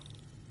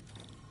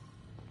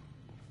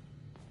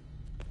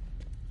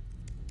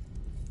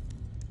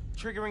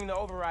 Triggering the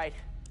override.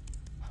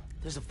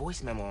 There's a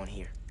voice memo on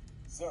here.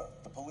 Sir,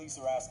 the police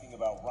are asking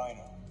about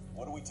Rhino.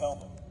 What do we tell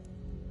them?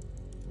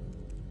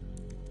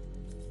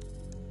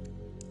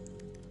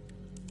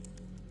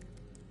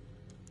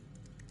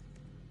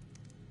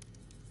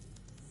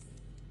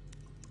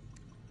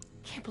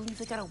 Can't believe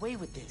they got away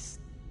with this.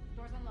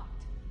 Door's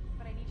unlocked,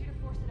 but I need you to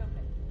force it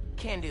open.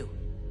 Can do.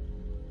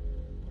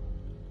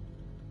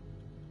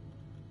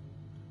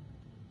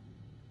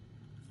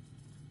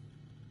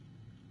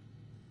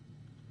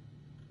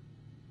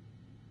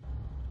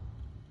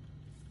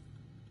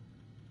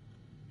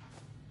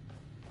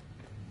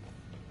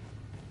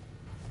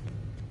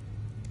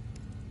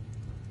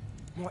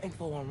 More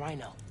info on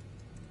Rhino.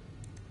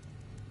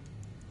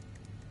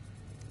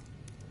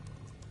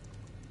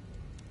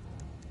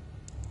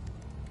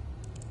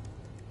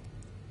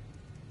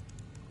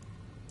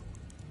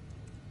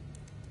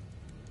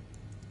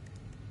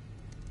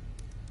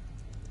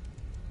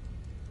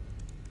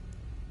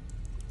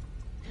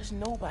 There's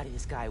nobody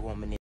this guy won't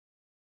manipulate.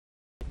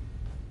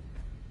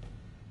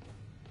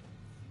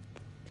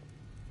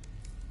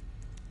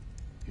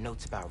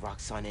 Notes about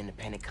Roxxon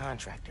independent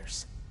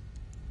contractors.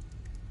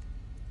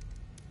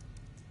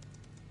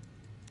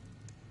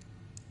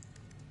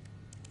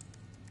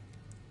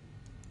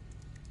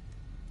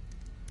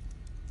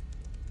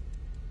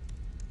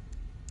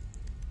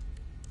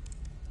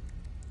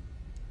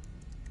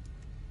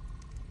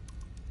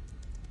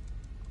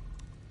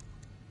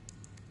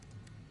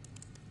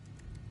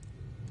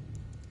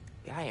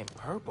 Guy in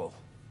purple?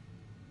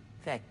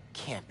 That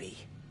can't be.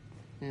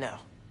 No,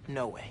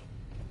 no way.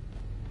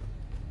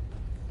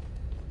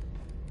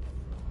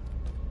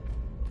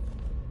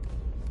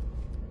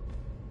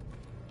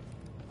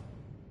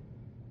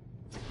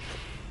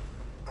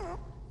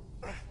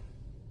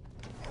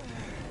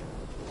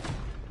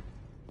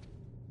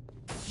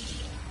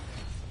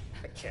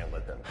 I can't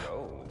let them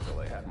go until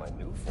they have my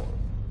new form.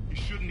 You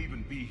shouldn't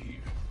even be here.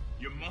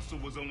 Your muscle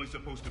was only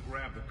supposed to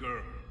grab the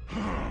girl.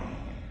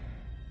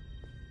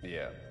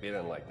 Yeah, he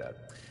didn't like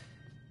that.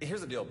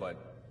 Here's the deal, bud.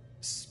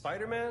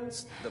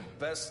 Spider-Man's the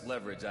best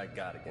leverage I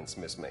got against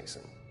Miss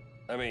Mason.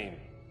 I mean,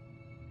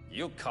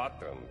 you caught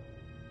them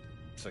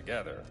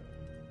together.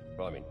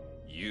 Well, I mean,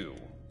 you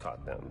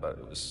caught them, but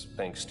it was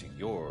thanks to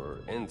your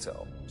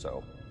intel,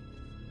 so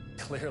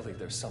clearly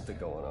there's something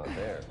going on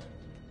there.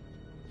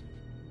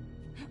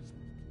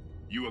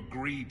 You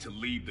agreed to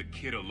leave the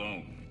kid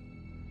alone.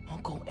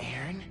 Uncle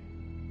Aaron?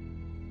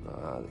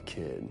 Ah, the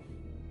kid.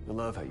 I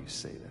love how you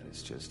say that.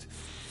 It's just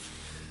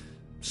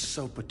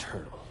so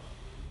paternal.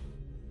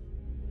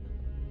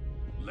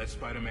 Let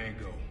Spider-Man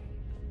go,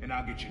 and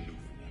I'll get you new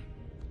form.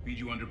 Feed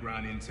you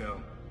underground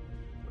intel,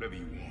 whatever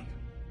you want.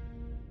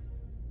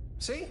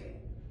 See?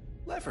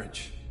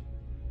 Leverage.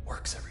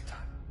 Works every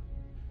time.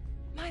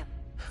 Miles,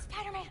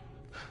 Spider-Man.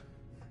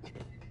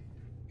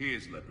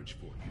 Here's leverage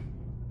for you.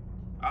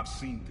 I've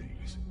seen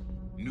things.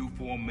 New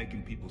form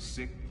making people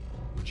sick.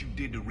 What you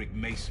did to Rick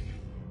Mason.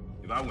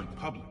 If I went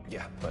public...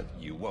 Yeah, but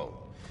you won't.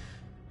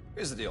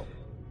 Here's the deal.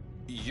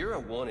 You're a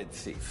wanted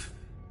thief.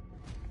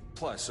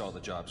 Plus all the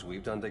jobs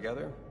we've done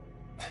together.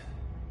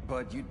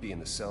 But you'd be in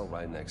the cell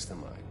right next to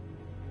mine.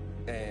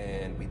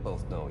 And we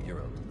both know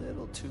you're a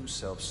little too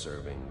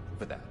self-serving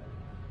for that.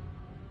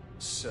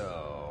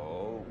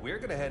 So, we're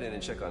gonna head in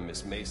and check on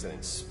Miss Mason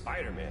and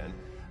Spider-Man.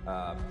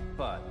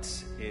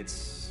 But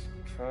it's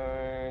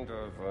kind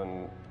of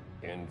an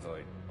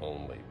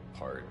invite-only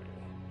party.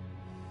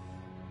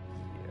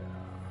 Yeah.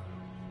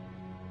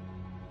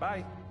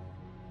 Bye.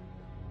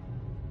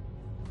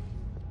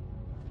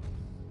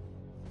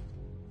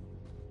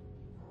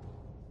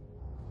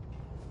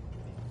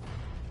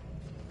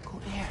 Go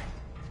there.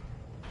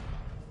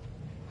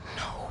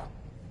 No.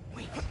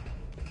 Wait. Do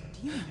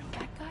you know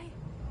that guy?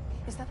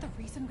 Is that the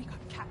reason we got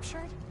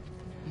captured?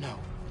 No.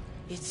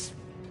 It's...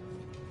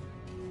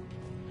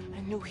 I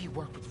knew he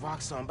worked with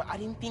Roxxon, but I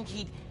didn't think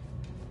he'd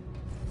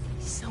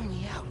sell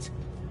me out.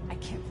 I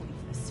can't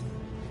believe this.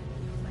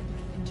 You led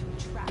me into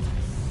a trap.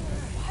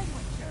 Why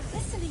weren't you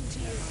listening to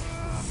you?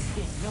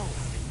 Yeah, no.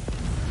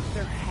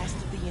 There has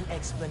to be an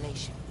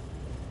explanation.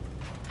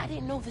 I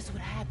didn't know this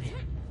would happen.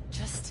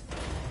 Just...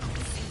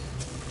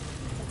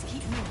 let's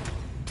keep moving.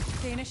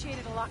 They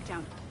initiated a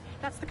lockdown.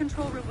 That's the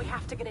control room we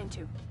have to get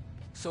into.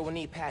 So we'll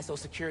need past those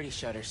security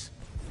shutters.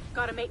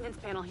 Got a maintenance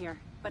panel here,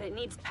 but it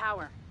needs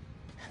power.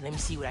 Let me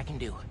see what I can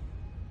do.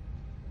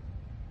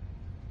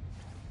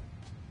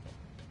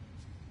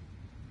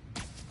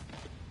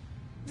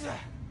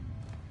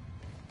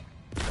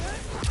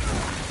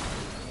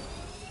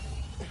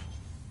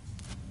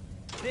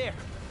 There!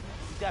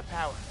 We got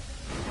power.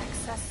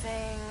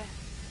 Accessing...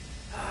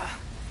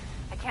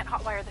 I can't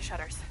hotwire the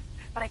shutters,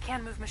 but I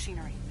can move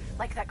machinery,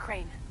 like that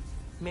crane.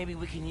 Maybe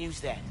we can use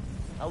that.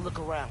 I'll look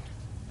around.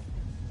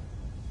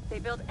 They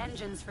build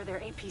engines for their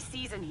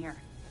APCs in here.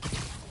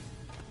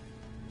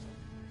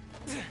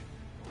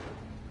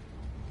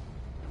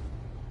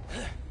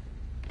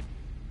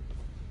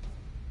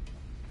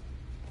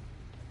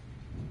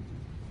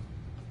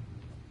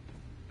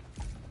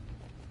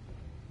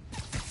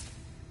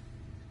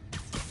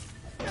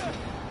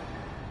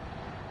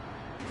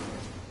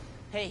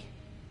 Hey,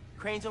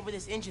 crane's over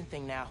this engine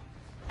thing now.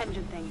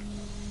 Engine thing.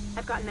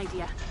 I've got an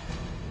idea.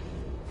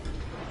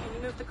 Can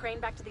you move the crane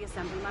back to the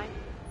assembly line?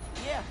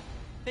 Yeah,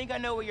 think I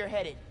know where you're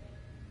headed.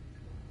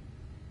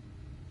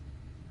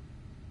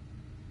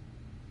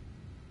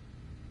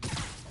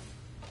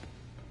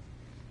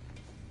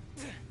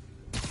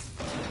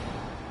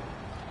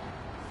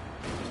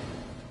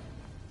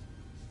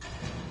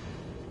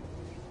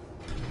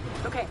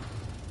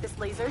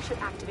 laser should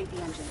activate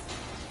the engine.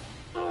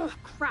 Ugh,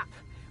 crap.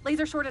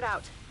 Laser shorted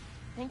out.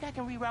 Think I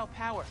can reroute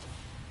power.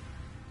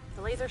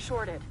 The laser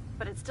shorted,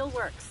 but it still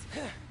works.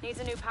 Needs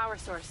a new power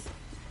source.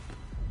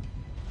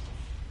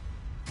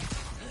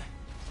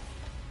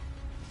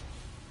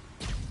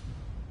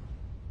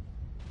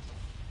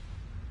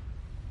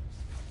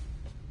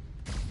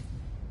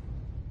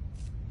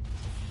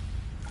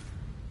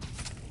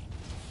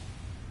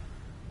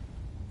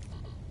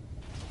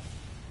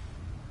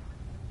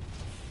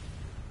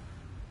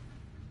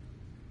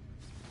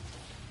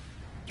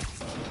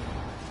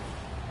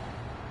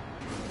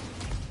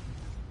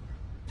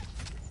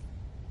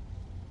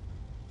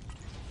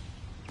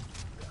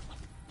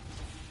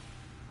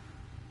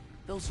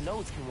 Those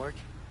nodes can work,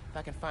 if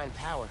I can find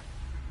power.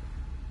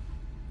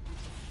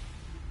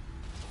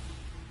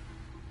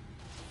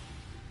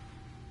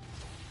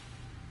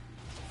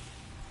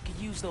 Could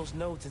use those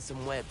nodes and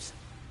some webs.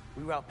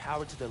 Reroute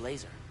power to the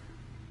laser.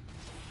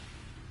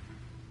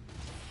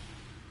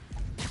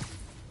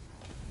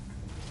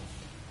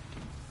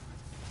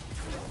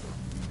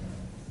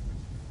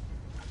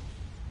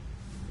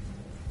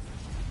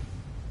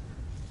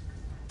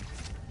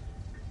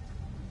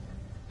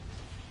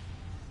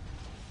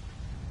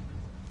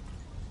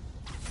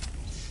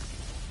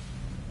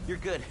 You're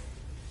good.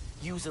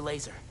 Use a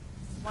laser.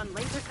 One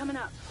laser coming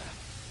up.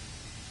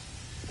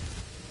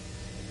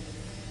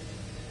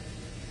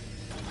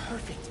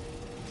 Perfect.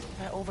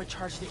 If I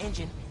overcharge the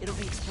engine, it'll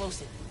be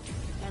explosive.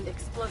 And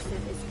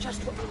explosive is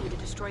just what we need to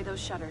destroy those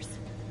shutters.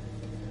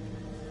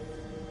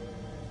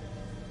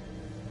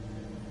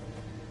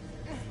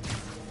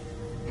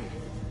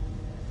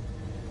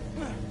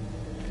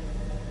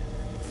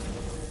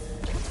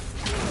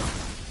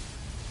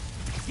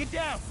 Get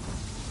down!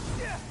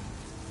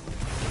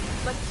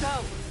 Let's go.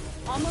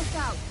 Almost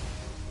out.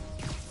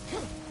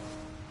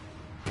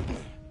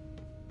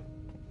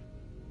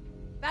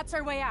 That's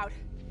our way out.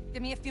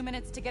 Give me a few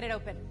minutes to get it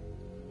open.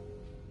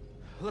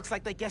 Looks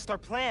like they guessed our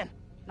plan.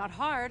 Not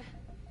hard.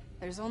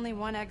 There's only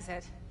one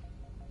exit.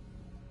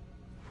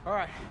 All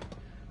right.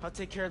 I'll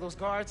take care of those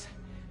guards.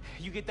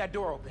 You get that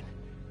door open.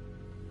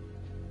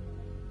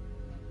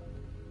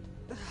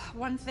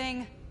 One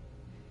thing.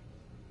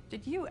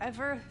 Did you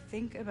ever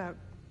think about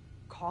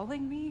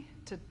calling me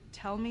to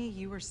tell me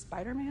you were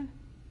Spider-Man?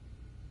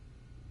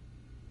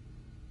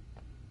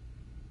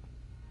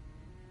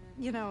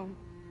 You know,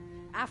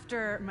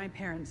 after my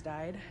parents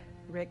died,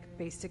 Rick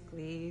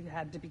basically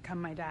had to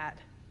become my dad.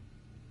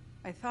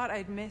 I thought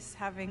I'd miss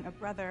having a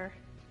brother,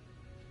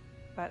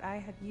 but I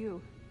had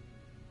you.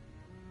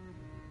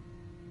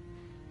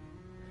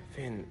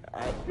 Finn,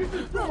 Keep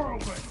this door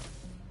open!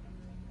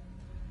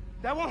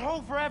 That won't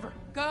hold forever!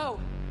 Go!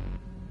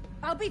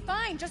 I'll be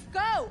fine, just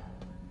go!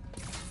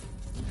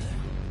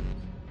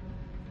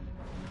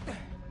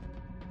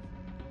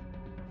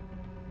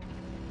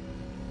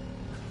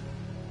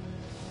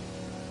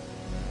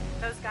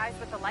 Those guys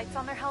with the lights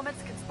on their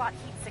helmets can spot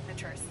heat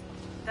signatures.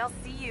 They'll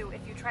see you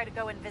if you try to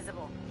go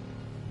invisible.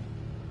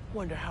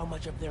 Wonder how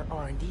much of their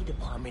R&D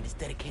department is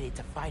dedicated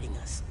to fighting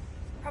us.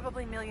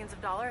 Probably millions of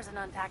dollars in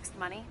untaxed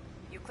money.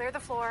 You clear the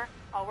floor,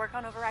 I'll work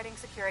on overriding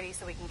security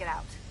so we can get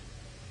out.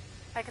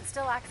 I can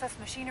still access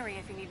machinery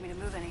if you need me to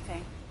move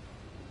anything.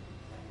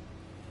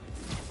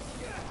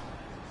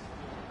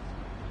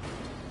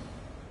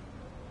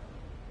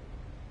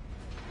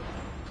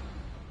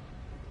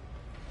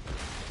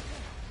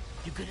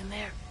 You good in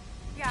there?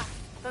 Yeah,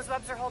 those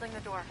webs are holding the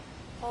door.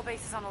 Whole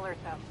base is on alert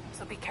though,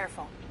 so be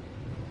careful.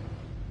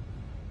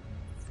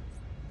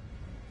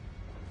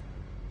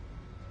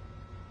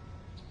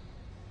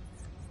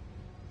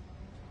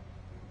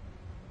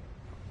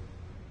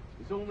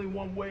 There's only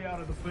one way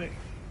out of the base.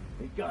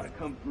 They gotta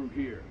come through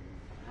here.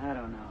 I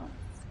don't know.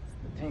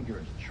 The Tinker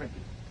is tricky.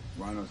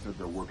 Rhino said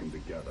they're working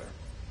together.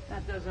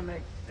 That doesn't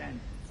make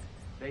sense.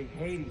 They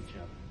hate each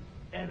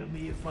other.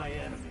 Enemy of my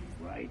enemy,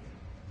 right?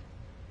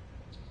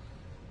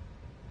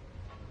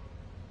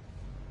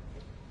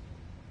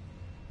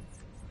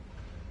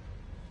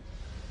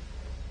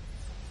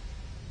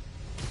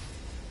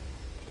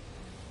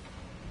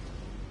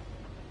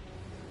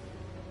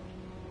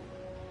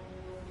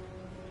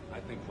 I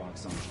think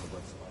Roxxon should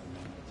let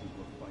Spider-Man and the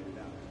Tinker fight it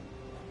out.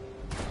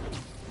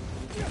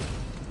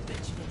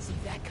 Bet you didn't see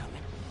that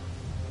coming.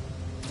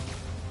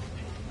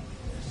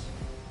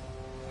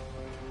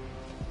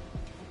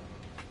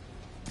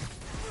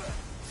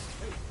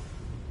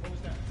 What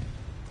was that?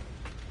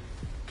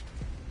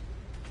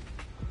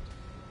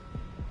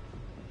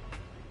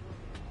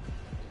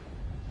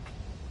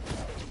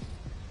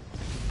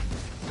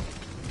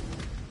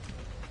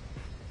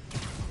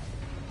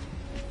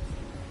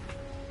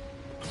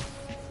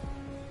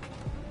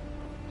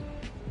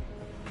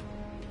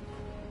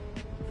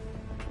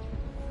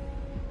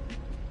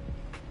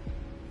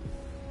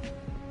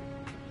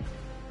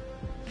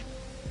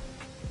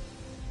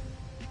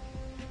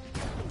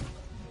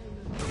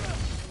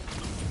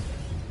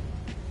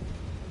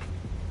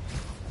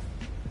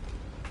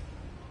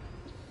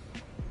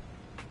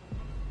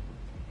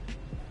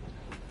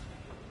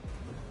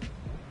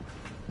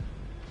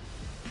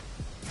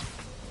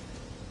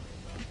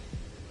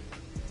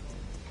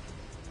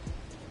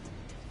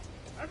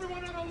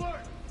 Everyone on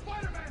alert!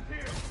 Spider-Man's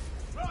here!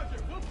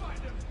 Roger, we'll find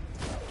him!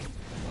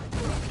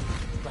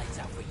 Lights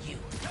out for you.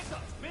 Heads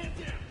up, man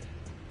down!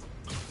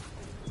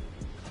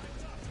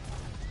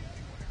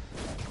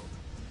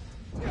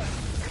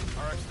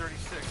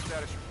 RX-36,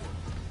 status report.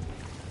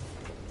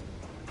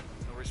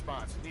 No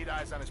response. Need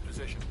eyes on his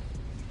position.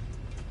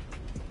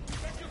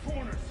 Check your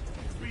corners!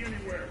 Could be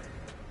anywhere.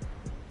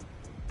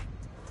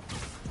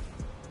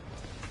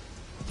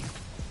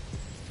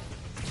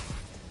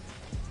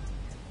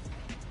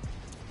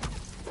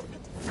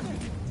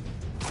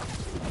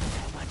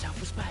 Watch out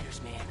for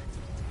spiders, man.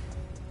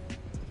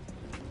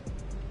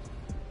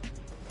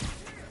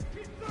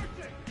 Keep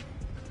searching!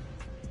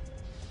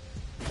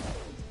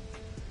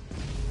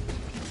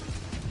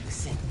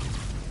 Listen,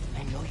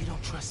 I know you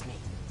don't trust me.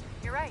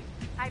 You're right.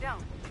 I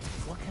don't.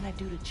 What can I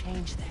do to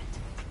change that?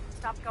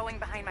 Stop going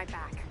behind my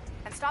back.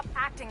 And stop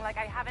acting like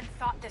I haven't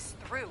thought this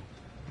through.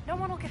 No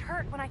one will get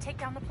hurt when I take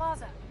down the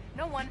plaza.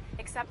 No one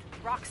except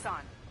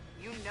Roxxon.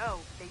 You know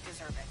they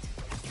deserve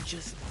it.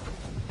 Just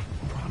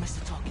promise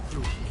to talk it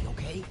through with me,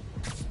 okay?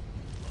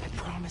 I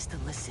promise to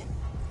listen.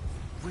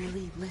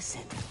 Really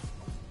listen.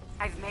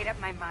 I've made up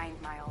my mind,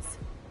 Miles.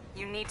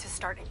 You need to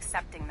start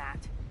accepting that.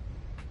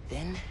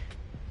 Then,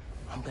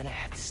 I'm gonna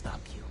have to stop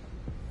you.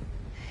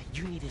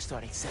 You need to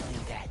start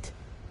accepting that.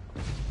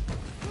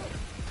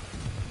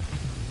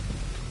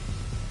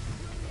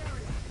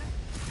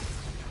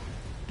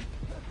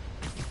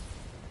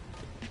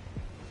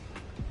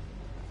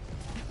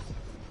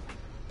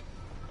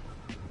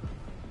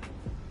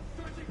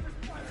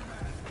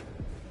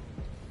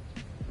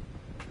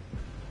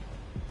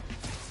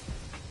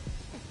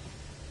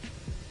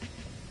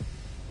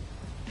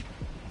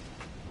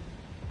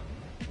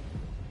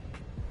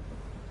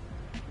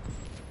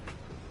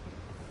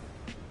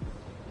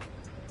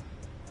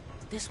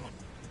 This one.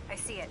 I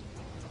see it.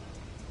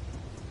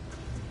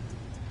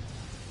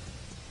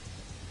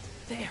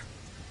 There.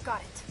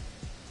 Got it.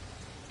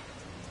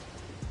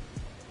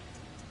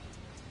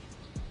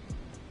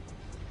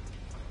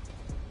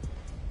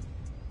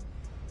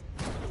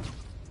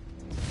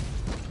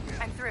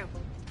 I'm through.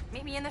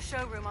 Meet me in the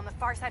showroom on the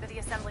far side of the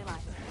assembly line.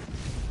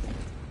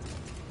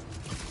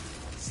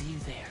 See you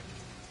there.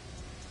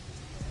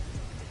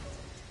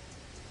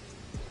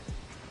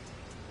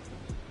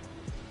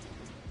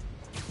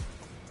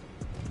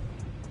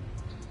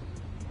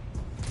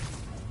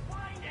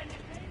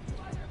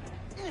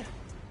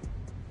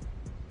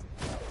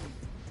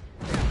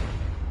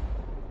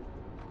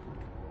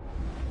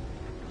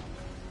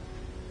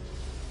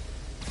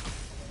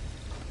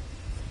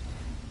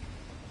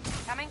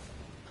 Coming?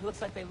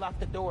 Looks like they locked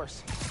the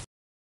doors.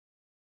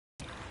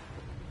 Do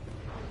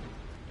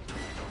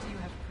you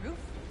have proof?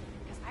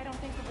 Because I don't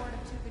think the Board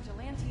of Two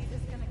Vigilantes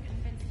is gonna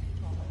convince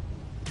people.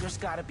 There's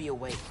gotta be a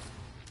way.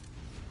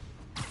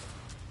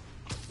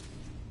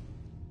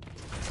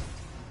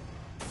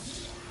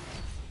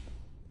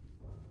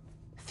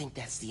 I think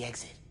that's the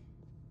exit.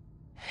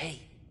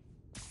 Hey.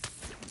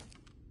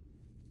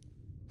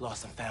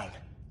 Lost and found.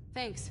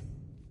 Thanks.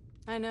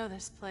 I know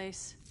this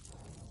place.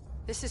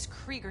 This is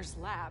Krieger's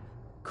lab.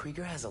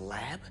 Krieger has a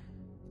lab?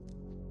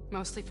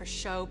 Mostly for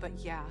show, but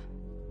yeah.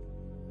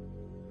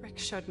 Rick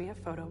showed me a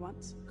photo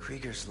once.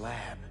 Krieger's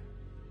lab.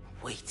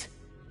 Wait.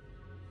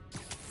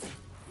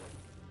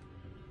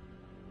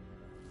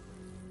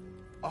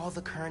 All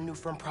the current new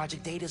firm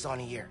project data's on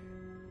here.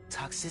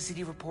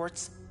 Toxicity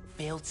reports,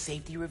 failed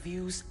safety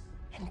reviews,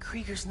 and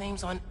Krieger's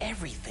name's on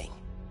everything.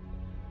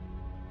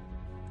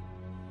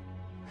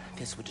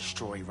 This would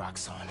destroy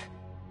Roxxon.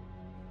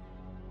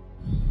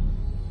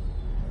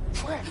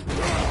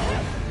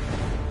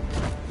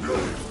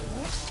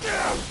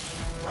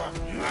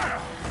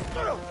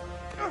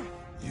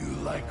 You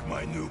like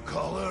my new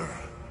color?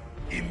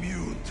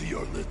 Immune to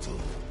your little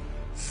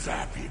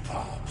zappy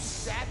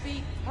pops.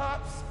 Zappy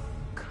Pops?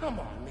 Come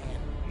on, man.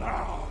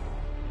 Now,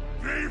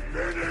 we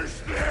finish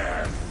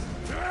this!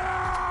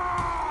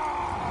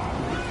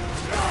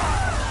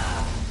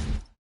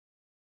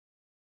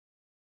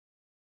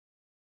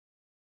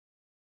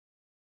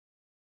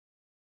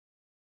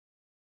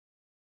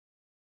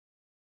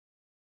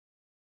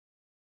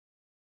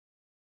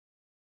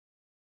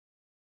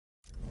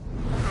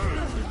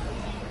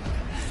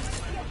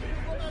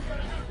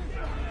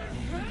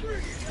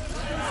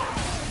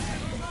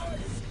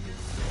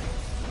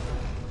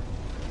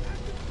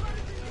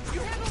 You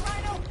handle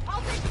Rhino,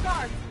 I'll take the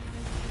guard.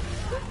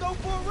 Let's go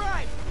for a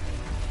ride.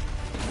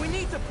 We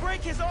need to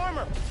break his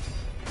armor.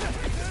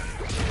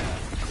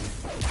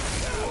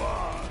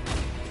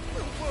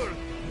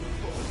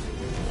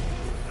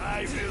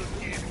 I will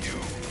give you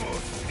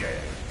both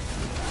dead.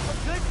 A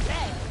good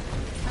day.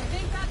 I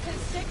think that's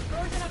his sick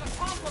version of a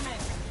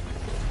compliment.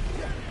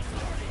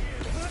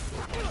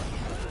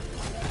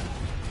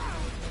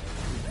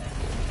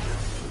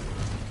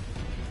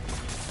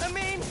 I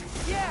mean,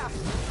 yeah,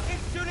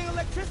 it's shooting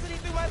electricity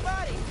through my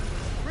body.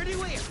 Pretty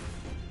weird.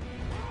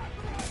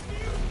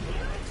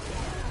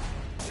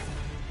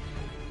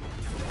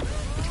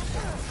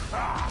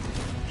 Ah,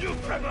 you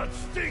cannot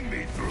sting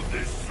me through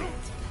this suit.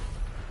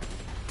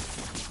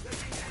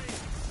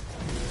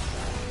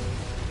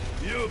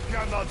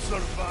 cannot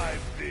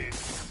survive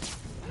this.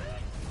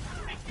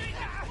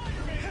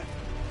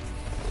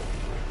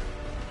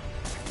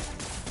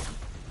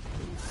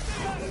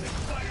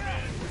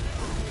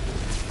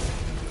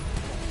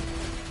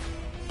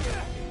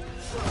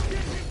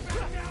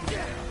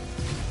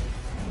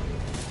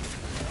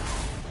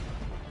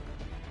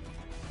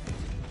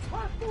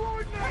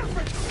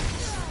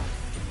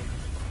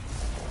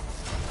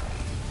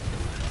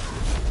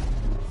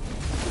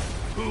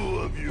 Who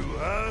of you,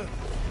 huh?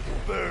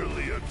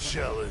 Barely a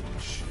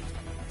challenge.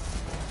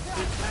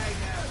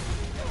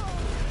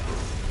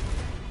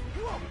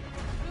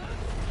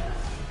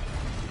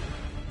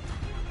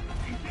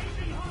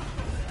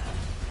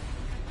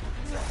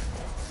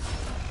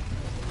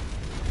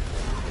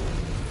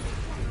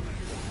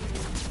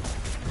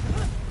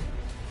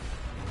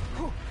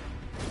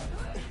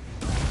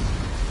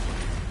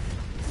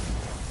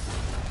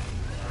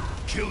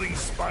 Killing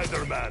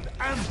Spider-Man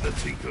and the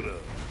Tinkerer.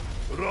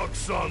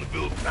 Roxxon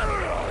will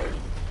paralyze.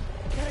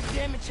 Gotta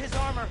damage his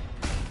armor.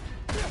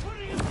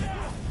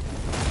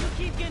 You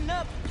keep getting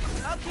up,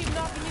 I'll keep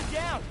knocking you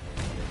down.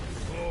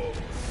 Oh,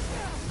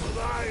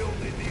 but I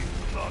only need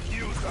to knock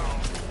you down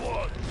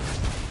once.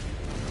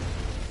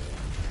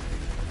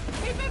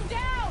 Keep him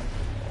down!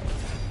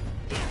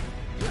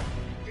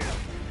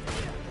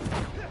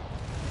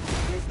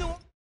 He's the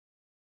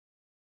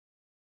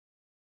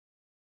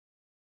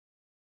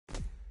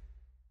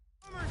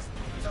armor's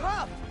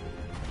tough.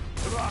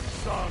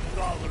 Roxxon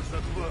dollars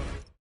at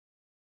work.